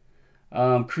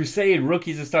 Crusade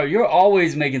Rookies and Star. You're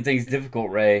always making things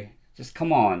difficult, Ray. Just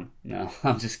come on. No,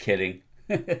 I'm just kidding.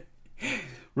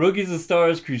 Rookies and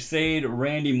Stars, Crusade,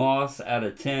 Randy Moss out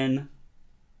of 10.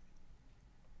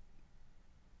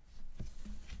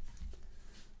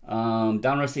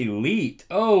 Donruss Elite.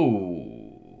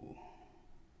 Oh,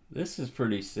 this is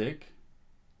pretty sick.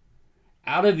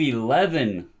 Out of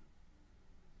 11.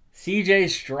 CJ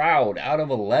Stroud out of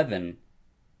 11.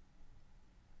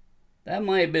 That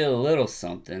might be a little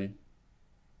something.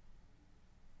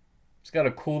 It's got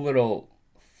a cool little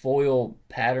foil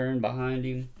pattern behind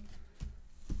him.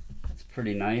 That's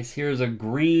pretty nice. Here's a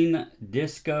green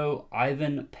disco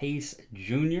Ivan Pace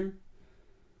Jr.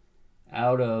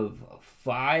 out of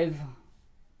 5.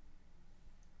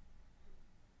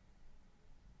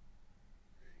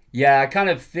 Yeah, I kind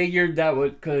of figured that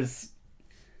would, because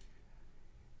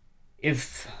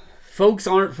if folks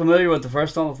aren't familiar with the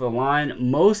first off the line,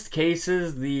 most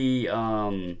cases they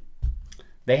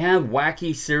have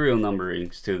wacky serial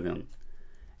numberings to them.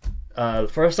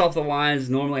 First off the lines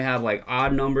normally have like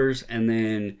odd numbers, and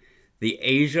then the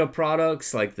Asia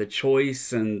products like the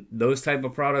Choice and those type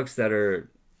of products that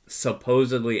are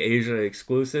supposedly Asia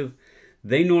exclusive,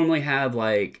 they normally have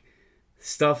like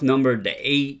stuff numbered to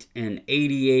 8 and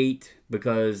 88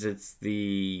 because it's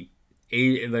the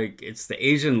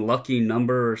Asian lucky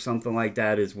number or something like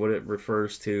that is what it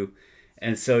refers to.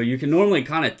 And so you can normally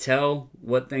kind of tell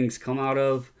what things come out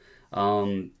of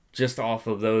just off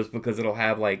of those, because it'll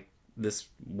have like this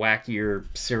wackier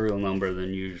serial number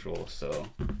than usual. So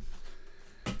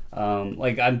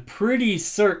like I'm pretty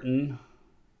certain,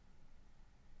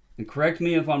 and correct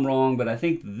me if I'm wrong, but I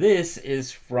think this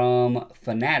is from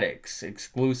Fanatics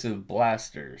exclusive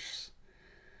blasters.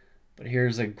 But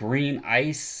here's a green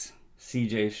ice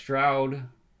CJ Stroud.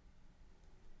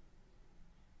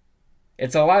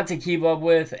 It's a lot to keep up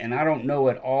with, and I don't know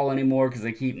it all anymore because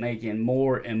they keep making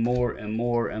more and more and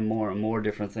more and more and more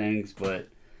different things. But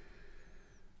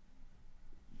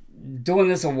doing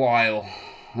this a while,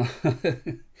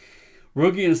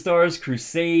 Rookie and Stars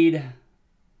Crusade,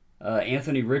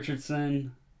 Anthony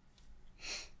Richardson.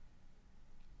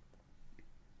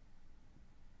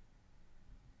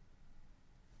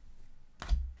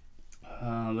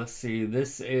 Let's see.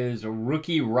 This is a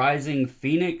Rookie Rising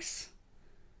Phoenix.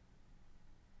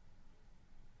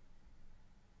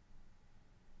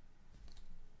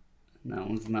 That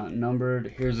one's not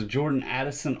numbered. Here's a Jordan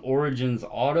Addison Origins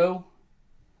Auto.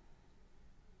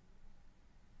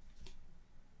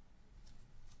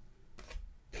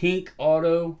 Pink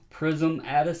Auto Prism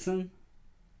Addison.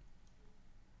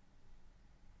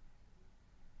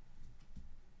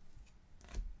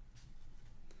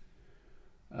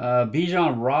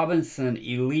 Bijan Robinson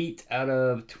Elite out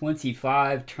of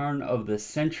 25 Turn of the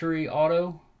Century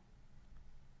Auto.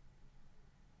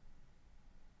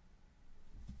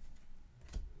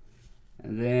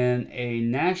 And then a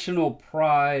National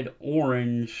Pride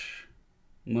Orange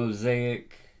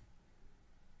Mosaic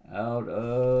out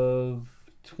of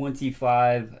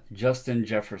 25 Justin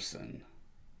Jefferson.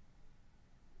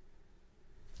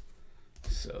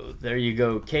 So there you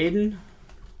go, Caden.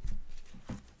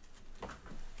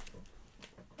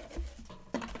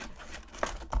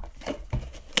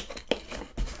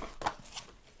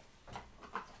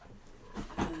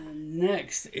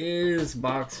 Next is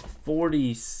box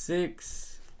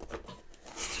 46.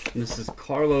 This is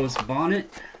Carlos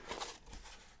Bonnet.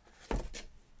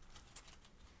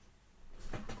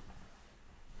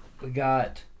 We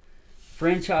got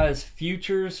franchise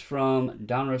futures from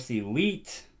Donruss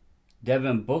Elite.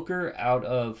 Devin Booker out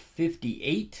of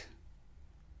 58.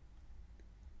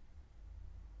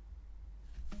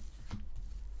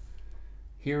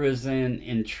 Here is an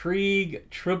Intrigue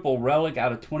Triple Relic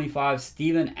out of 25.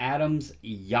 Steven Adams,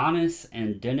 Giannis,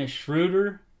 and Dennis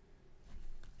Schroeder.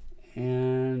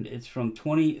 And it's from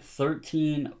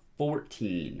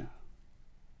 2013-14.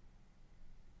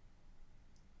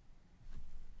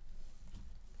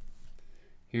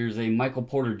 Here's a Michael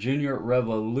Porter Jr.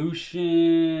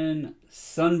 Revolution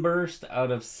Sunburst out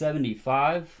of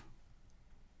 75.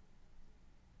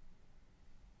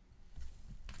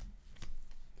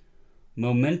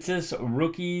 Momentous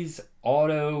Rookies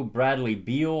Auto Bradley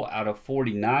Beal out of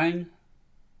 49.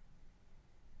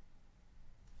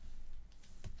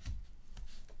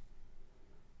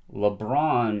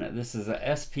 LeBron, this is a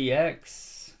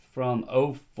SPX from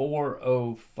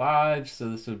 04-05, so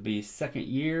this would be second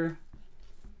year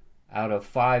out of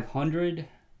 500.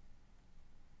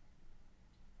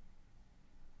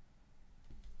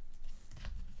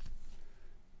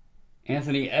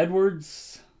 Anthony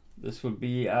Edwards, this would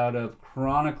be out of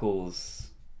Chronicles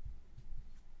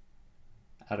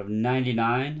out of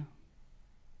 99.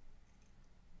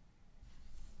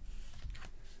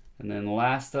 And then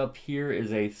last up here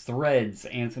is a Threads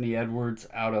Anthony Edwards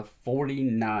out of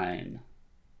 49.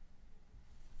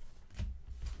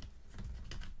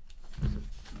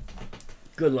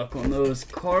 Good luck on those,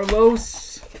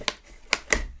 Carlos.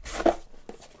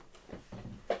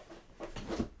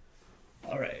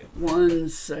 All right, 1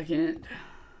 second.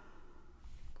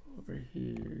 Go over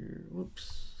here.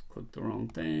 Whoops, clicked the wrong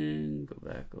thing. Go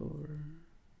back over.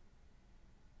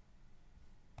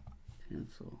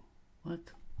 Cancel. What?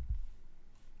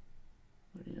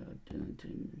 What are y'all doing to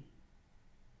me?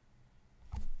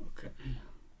 Okay.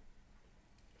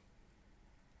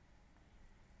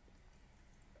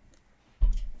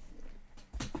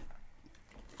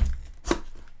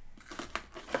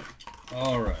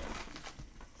 All right.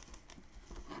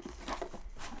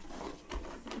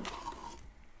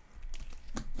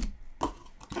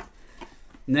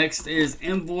 Next is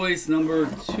invoice number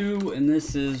 2, and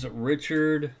this is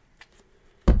Richard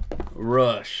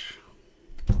Rush.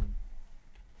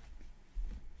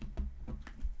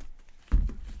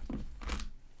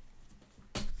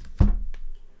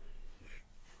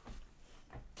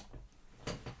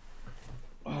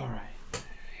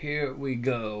 Here we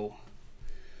go.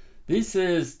 This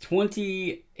is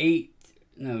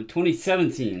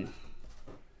 2017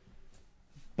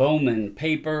 Bowman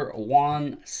paper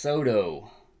Juan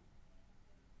Soto.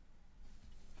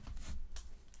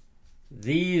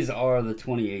 These are the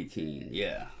 2018.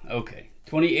 Yeah, okay.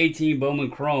 2018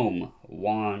 Bowman Chrome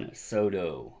Juan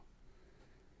Soto.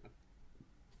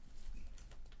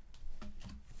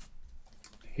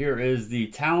 Here is the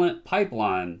talent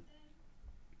pipeline.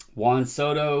 Juan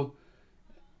Soto,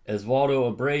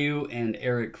 Osvaldo Abreu, and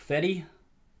Eric Fetty.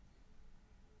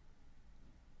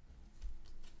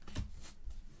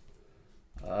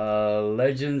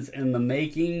 Legends in the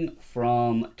Making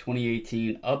from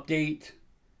 2018 update.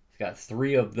 It's got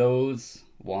 3 of those.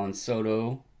 Juan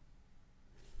Soto.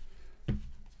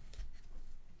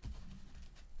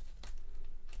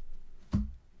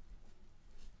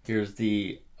 Here's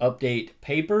the update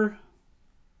paper.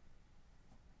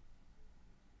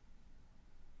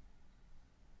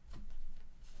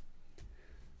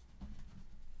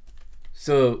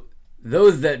 So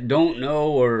those that don't know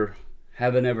or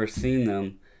haven't ever seen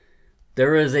them,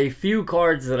 there is a few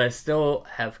cards that I still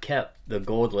have kept the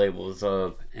gold labels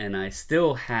of, and I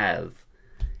still have.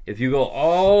 If you go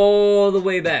all the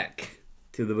way back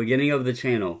to the beginning of the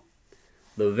channel,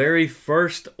 the very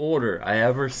first order I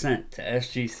ever sent to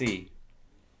SGC,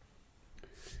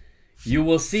 you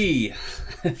will see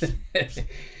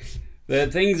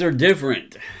that things are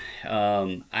different.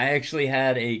 I actually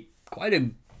had quite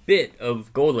a bit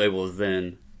of gold labels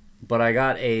then, but I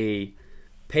got a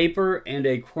paper and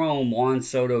a chrome Juan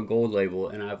Soto gold label,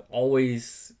 and I've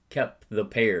always kept the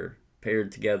paired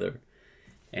together.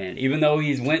 And even though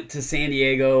he's went to San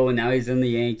Diego and now he's in the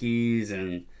Yankees,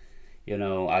 and you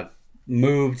know, I've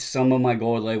moved some of my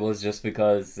gold labels just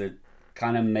because it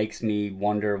kind of makes me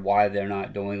wonder why they're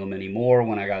not doing them anymore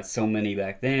when I got so many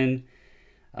back then.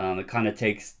 It kind of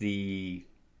takes the,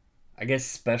 I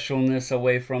guess, specialness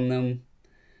away from them.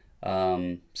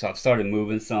 So I've started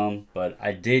moving some, but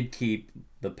I did keep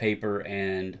the paper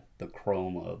and the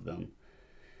chrome of them.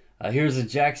 Here's a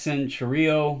Jackson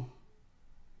Chourio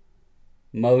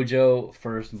Mojo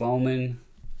first Bowman.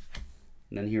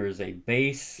 And then here is a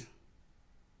base.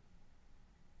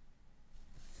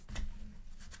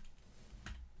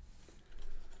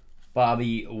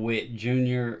 Bobby Witt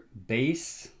Jr.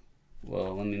 base.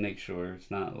 Well, let me make sure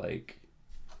it's not like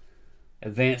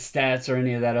advanced stats or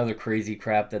any of that other crazy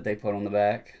crap that they put on the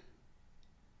back.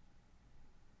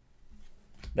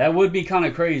 That would be kind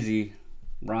of crazy,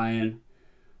 Ryan.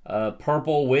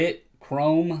 Purple Witt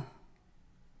Chrome.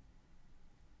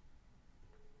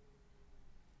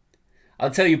 I'll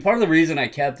tell you, part of the reason I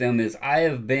kept them is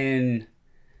I've been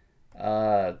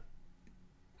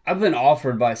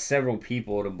offered by several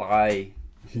people to buy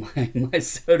my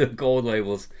Soto gold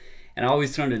labels, and I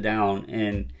always turned it down.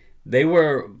 And they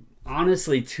were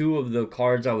honestly two of the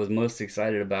cards I was most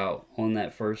excited about on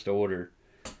that first order.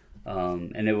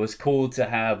 And it was cool to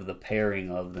have the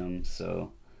pairing of them.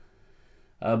 So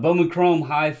Bowman Chrome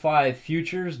High Five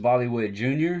Futures, Bobby Witt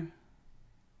Jr.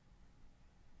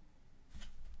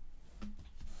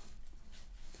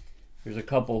 Here's a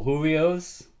couple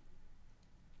Julios.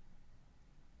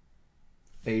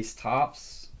 Base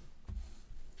tops.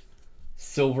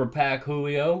 Silver pack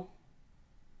Julio.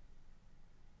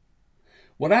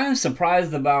 What I am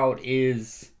surprised about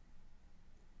is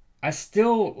I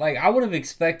still, like, I would have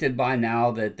expected by now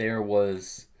that there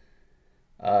was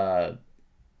the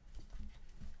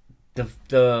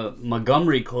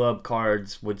Montgomery Club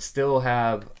cards would still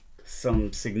have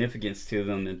some significance to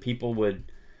them, and people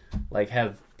would like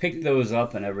have picked those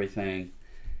up and everything.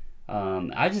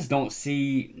 I just don't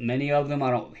see many of them.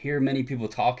 I don't hear many people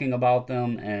talking about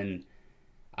them, and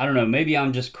I don't know, maybe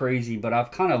I'm just crazy, but I've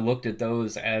kind of looked at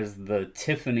those as the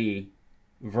Tiffany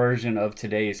version of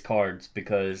today's cards,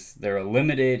 because they're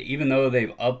limited. Even though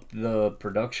they've upped the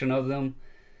production of them,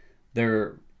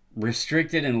 they're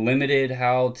restricted and limited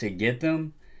how to get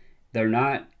them. They're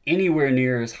not anywhere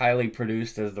near as highly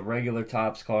produced as the regular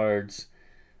Topps cards.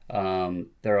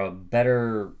 They're a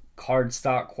better card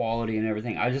stock quality and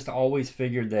everything. I just always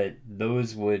figured that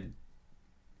those would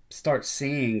start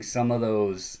seeing some of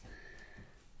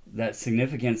that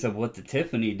significance of what the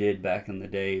Tiffany did back in the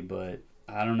day, but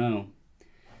I don't know.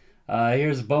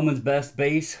 Here's Bowman's Best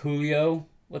base, Julio.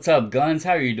 What's up, Guns?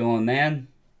 How are you doing, man?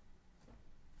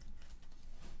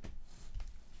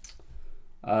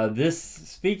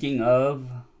 Speaking of,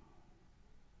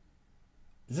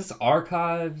 is this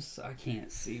Archives? I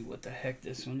can't see what the heck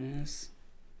this one is.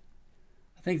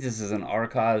 I think this is an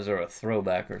Archives or a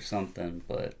throwback or something,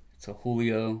 but it's a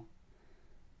Julio.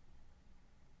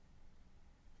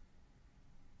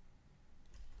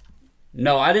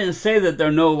 No, I didn't say that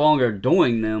they're no longer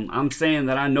doing them. I'm saying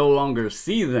that I no longer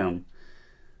see them.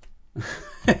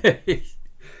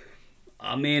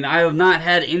 I mean, I have not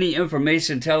had any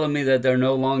information telling me that they're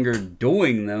no longer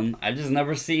doing them. I just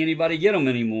never see anybody get them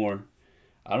anymore.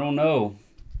 I don't know.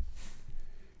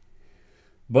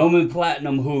 Bowman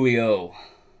Platinum Julio.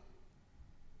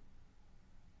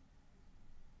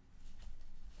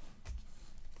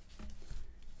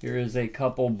 Here is a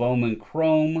couple Bowman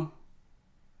Chrome.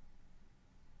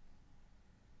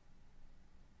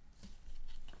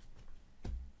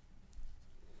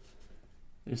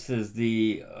 This is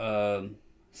the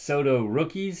Soto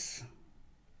rookies.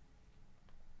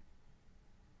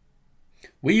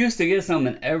 We used to get some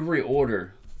in every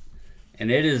order, and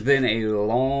it has been a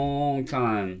long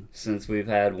time since we've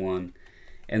had one.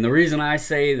 And the reason I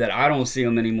say that I don't see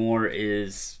them anymore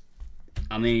is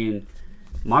I mean,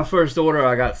 my first order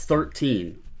I got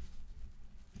 13.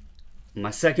 My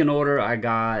second order I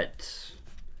got,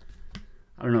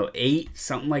 I don't know, 8,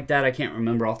 something like that. I can't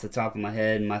remember off the top of my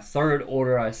head. My third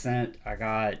order I sent, I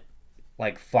got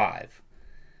like 5.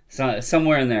 So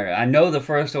somewhere in there. I know the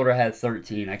first order had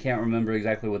 13. I can't remember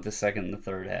exactly what the second and the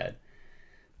third had.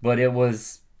 But it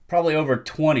was probably over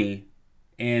 20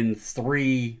 in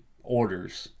 3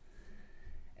 orders.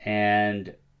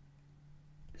 And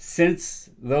since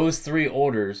those 3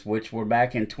 orders, which were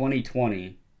back in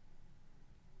 2020,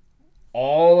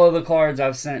 all of the cards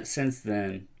I've sent since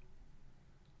then,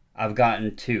 I've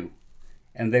gotten 2.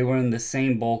 And they were in the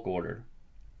same bulk order.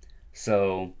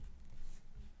 So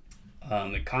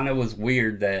it kind of was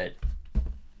weird that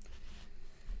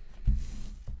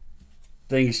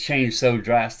things changed so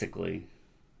drastically.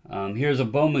 Here's a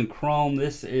Bowman Chrome.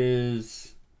 This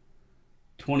is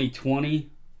 2020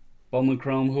 Bowman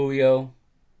Chrome Julio.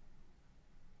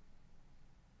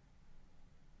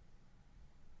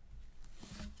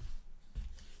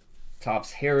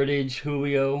 Topps Heritage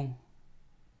Julio.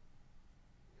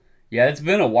 Yeah, it's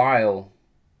been a while.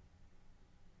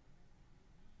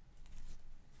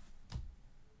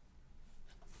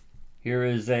 Here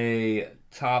is a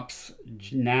Topps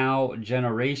Now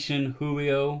Generation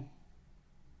Julio.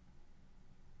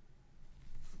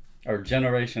 Or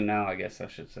Generation Now, I guess I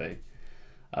should say.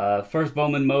 First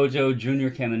Bowman Mojo Junior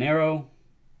Caminero.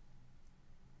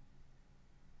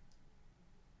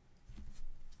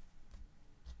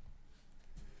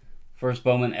 First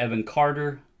Bowman Evan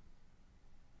Carter.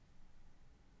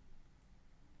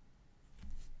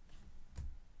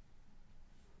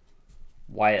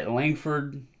 Wyatt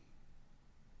Langford.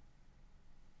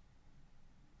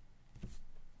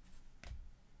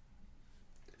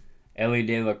 Ellie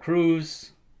De La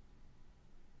Cruz.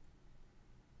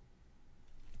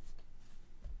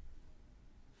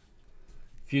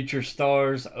 Future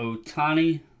Stars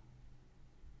Ohtani.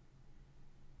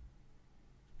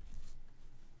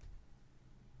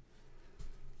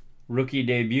 Rookie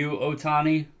debut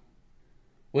Ohtani.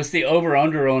 What's the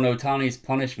over/under on Ohtani's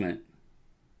punishment?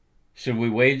 Should we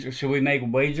make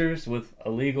wagers with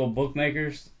illegal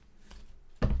bookmakers?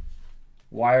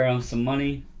 Wire them some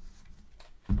money.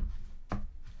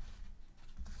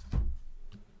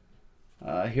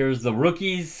 Here's the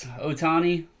rookies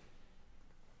Ohtani.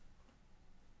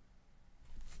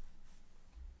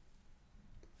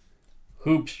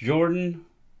 Hoops Jordan.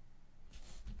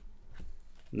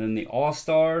 And then the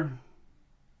All-Star.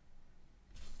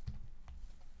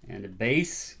 And a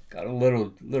base. Got a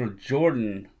little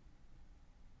Jordan.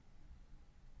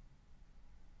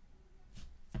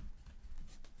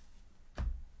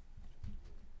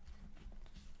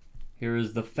 Here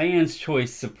is the Fans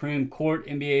Choice Supreme Court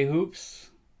NBA Hoops.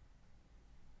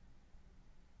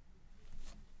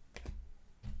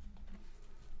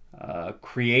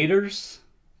 Creators,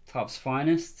 Topps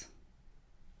Finest.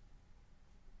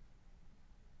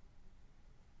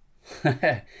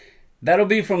 That'll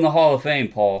be from the Hall of Fame,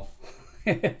 Paul.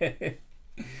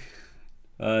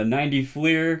 90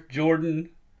 Fleer, Jordan.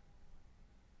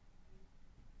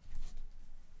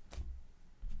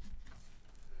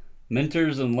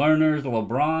 Mentors and Learners,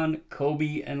 LeBron,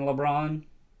 Kobe and LeBron.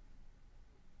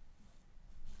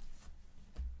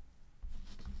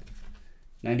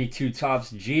 '92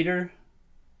 Topps Jeter.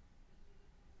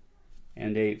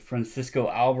 And a Francisco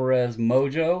Alvarez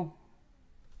Mojo.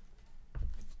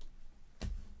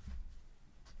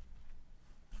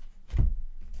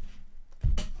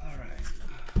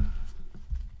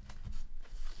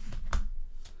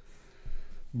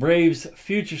 Braves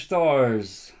Future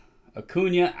Stars,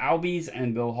 Acuna, Albies,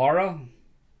 and Gohara.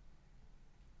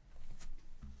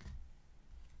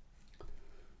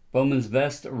 Bowman's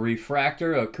Best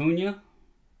Refractor, Acuna.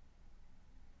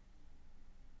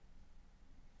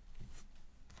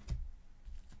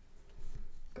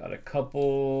 Got a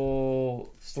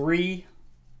couple, 3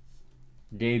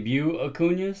 debut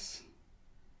Acunas.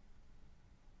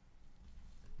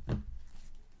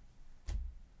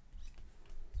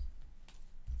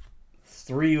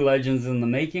 Three legends in the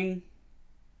making.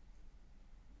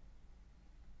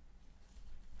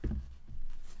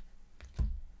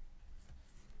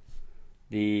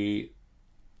 The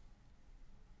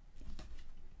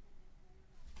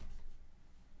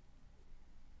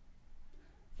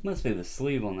must be the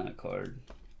sleeve on that card.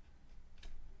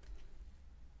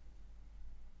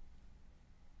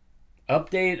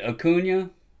 Update Acuna.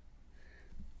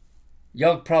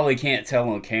 Y'all probably can't tell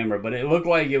on camera, but it looked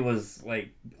like it was like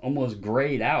almost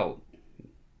grayed out.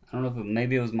 I don't know if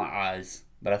maybe it was my eyes,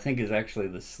 but I think it's actually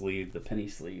the sleeve, the penny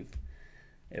sleeve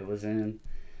it was in.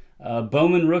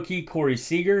 Bowman rookie Corey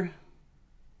Seager.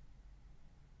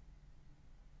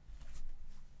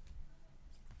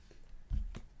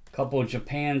 Couple of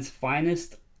Japan's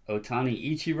finest,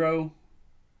 Otani Ichiro.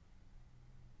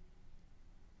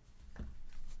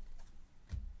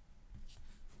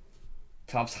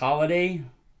 Topps Holiday,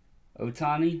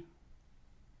 Otani.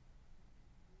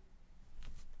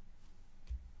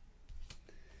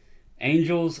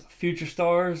 Angels Future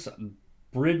Stars,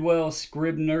 Bridwell,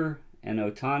 Scribner, and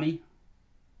Otani.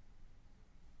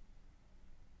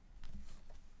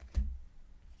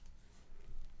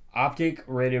 Optic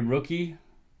Rated Rookie.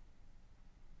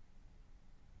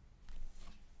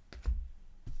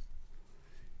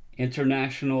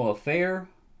 International Affair.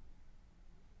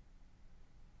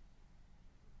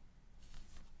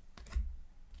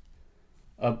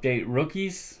 Update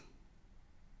Rookies.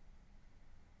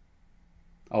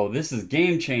 Oh, this is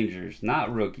Game Changers,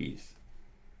 not Rookies.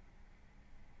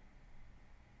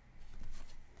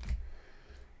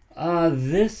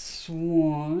 This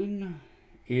one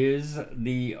is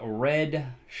the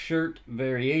red shirt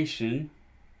variation.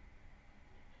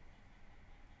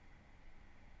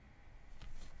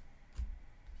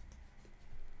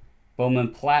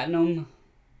 Bowman Platinum.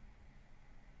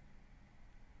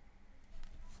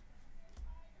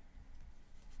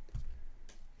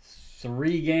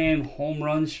 Three-game home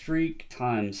run streak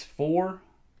times 4.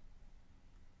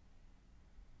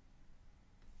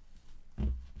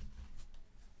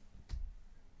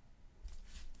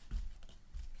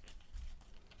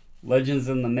 Legends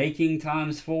in the Making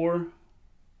times 4.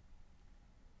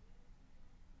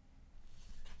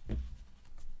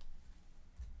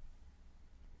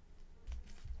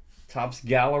 Topps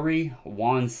Gallery,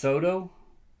 Juan Soto.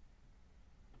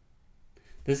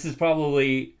 This is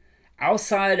probably,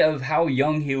 outside of how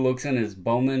young he looks in his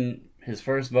Bowman, his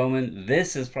first Bowman,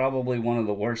 this is probably one of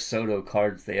the worst Soto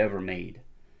cards they ever made.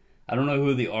 I don't know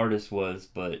who the artist was,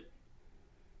 but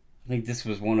I think this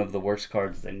was one of the worst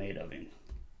cards they made of him.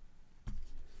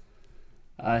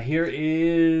 Here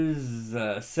is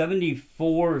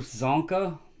 74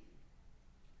 Zonka.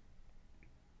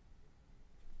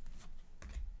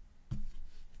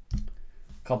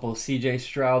 Couple of CJ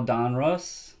Stroud, Don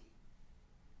Russ.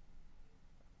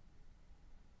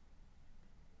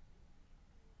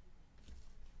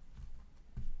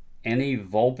 Any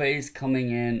Volpes coming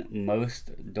in,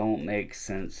 most don't make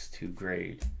sense to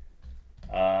grade.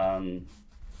 I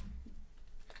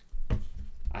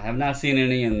have not seen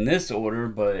any in this order,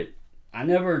 but I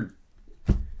never...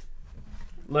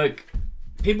 Look,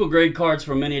 people grade cards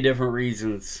for many different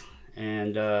reasons,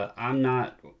 and I'm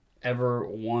not ever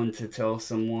one to tell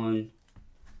someone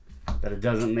that it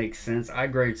doesn't make sense. I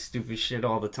grade stupid shit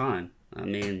all the time. I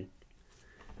mean,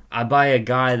 I buy a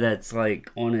guy that's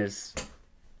like on his,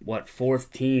 what,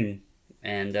 4th team,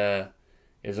 and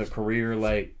is a career,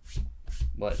 like,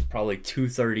 what, probably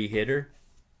 230 hitter.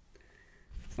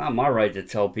 It's not my right to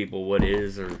tell people what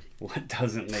is or what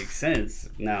doesn't make sense.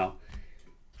 Now,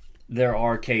 there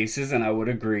are cases, and I would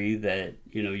agree that,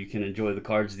 you know, you can enjoy the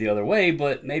cards the other way,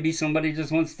 but maybe somebody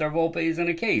just wants their Volpes in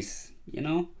a case, you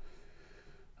know?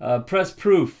 Press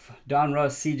Proof, Don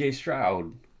Russ, CJ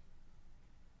Stroud.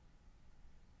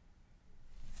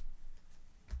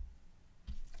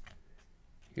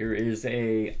 Here is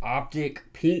a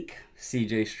Optic Pink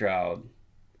CJ Stroud.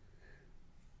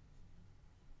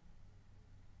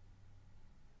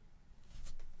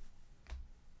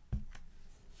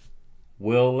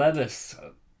 Will Levis,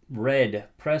 red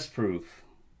press proof.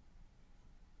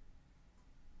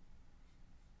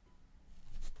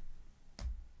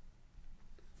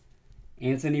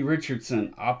 Anthony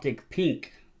Richardson, Optic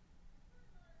Pink.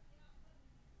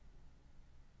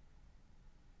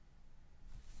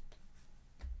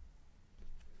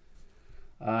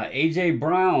 AJ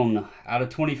Brown, out of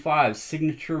 25,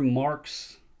 Signature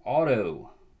Marks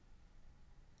Auto.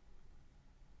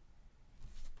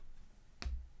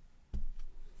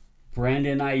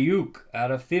 Brandon Ayuk,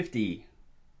 out of 50,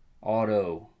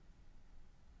 Auto.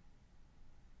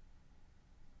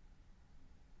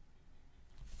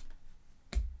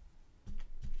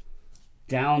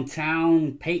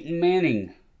 Downtown, Peyton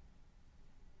Manning.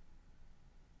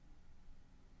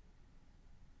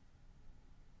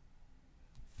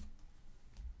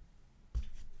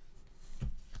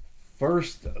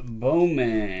 First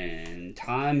Bowman,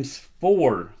 times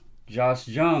 4, Josh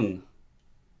Jung.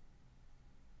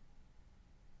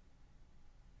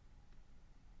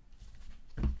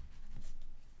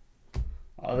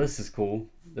 Oh, this is cool.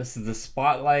 This is the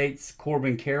Spotlights,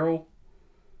 Corbin Carroll,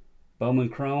 Bowman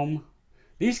Chrome.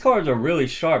 These cards are really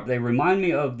sharp. They remind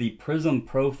me of the Prism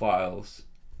Profiles.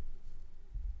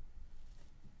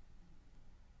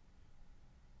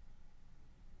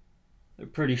 They're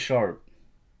pretty sharp.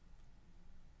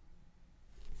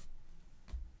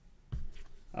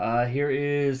 Here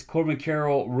is Corbin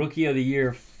Carroll Rookie of the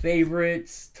Year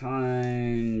favorites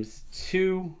times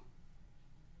 2.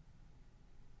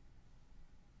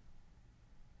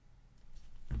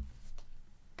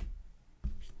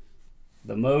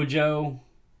 The Mojo.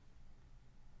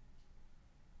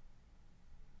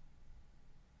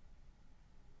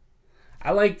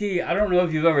 I like I don't know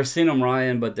if you've ever seen them,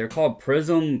 Ryan, but they're called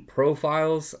Prism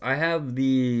Profiles. I have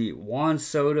the Juan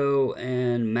Soto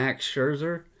and Max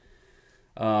Scherzer.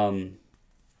 I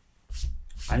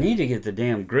need to get the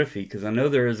damn Griffey because I know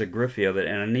there is a Griffey of it,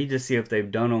 and I need to see if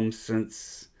they've done them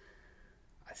since,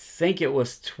 I think it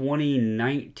was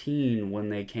 2019 when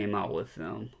they came out with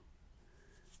them.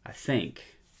 I think.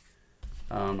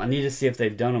 I need to see if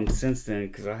they've done them since then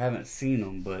because I haven't seen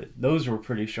them, but those were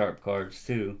pretty sharp cards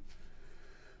too.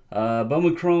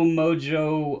 Bowman Chrome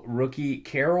Mojo Rookie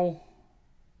Carroll.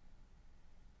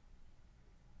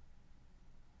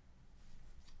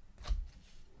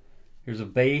 Here's a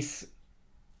base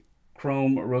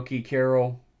Chrome Rookie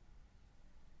Carroll.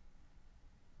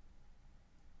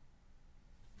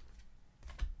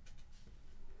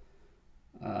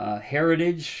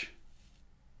 Heritage.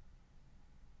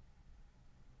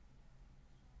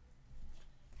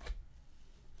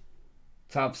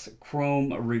 Topps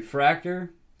Chrome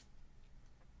Refractor.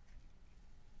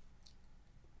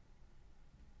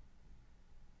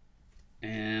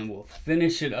 And we'll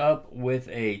finish it up with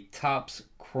a Topps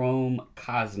Chrome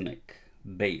Cosmic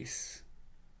base.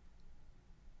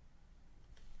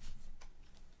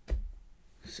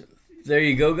 So there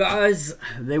you go, guys.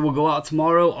 They will go out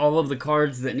tomorrow. All of the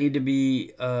cards that need to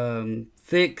be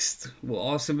fixed will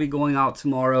also be going out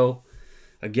tomorrow.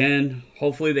 Again,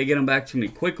 hopefully they get them back to me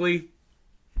quickly.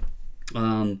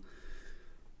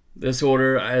 This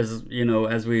order, as you know,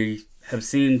 as we have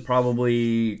seen,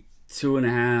 probably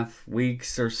 2.5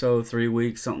 weeks or so, 3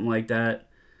 weeks, something like that.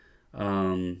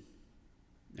 And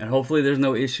hopefully there's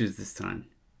no issues this time,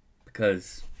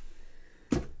 because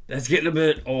that's getting a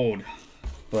bit old.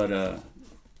 But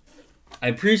I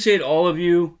appreciate all of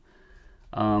you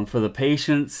for the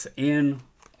patience in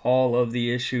all of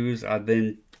the issues. I've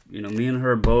been, you know, me and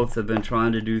her both have been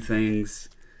trying to do things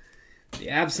the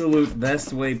absolute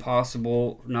best way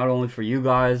possible, not only for you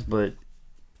guys, but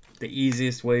the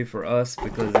easiest way for us,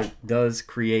 because it does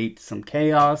create some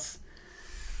chaos,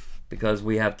 because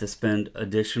we have to spend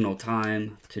additional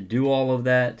time to do all of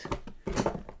that.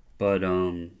 But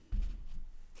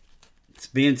it's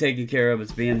being taken care of,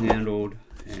 it's being handled,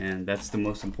 and that's the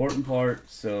most important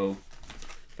part. So,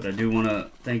 but I do want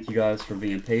to thank you guys for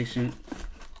being patient.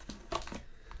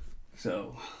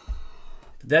 So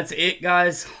that's it,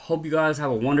 guys. Hope you guys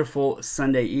have a wonderful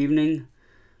Sunday evening.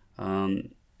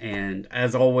 And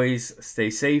as always, stay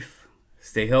safe,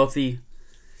 stay healthy,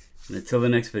 and until the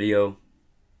next video,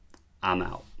 I'm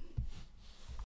out.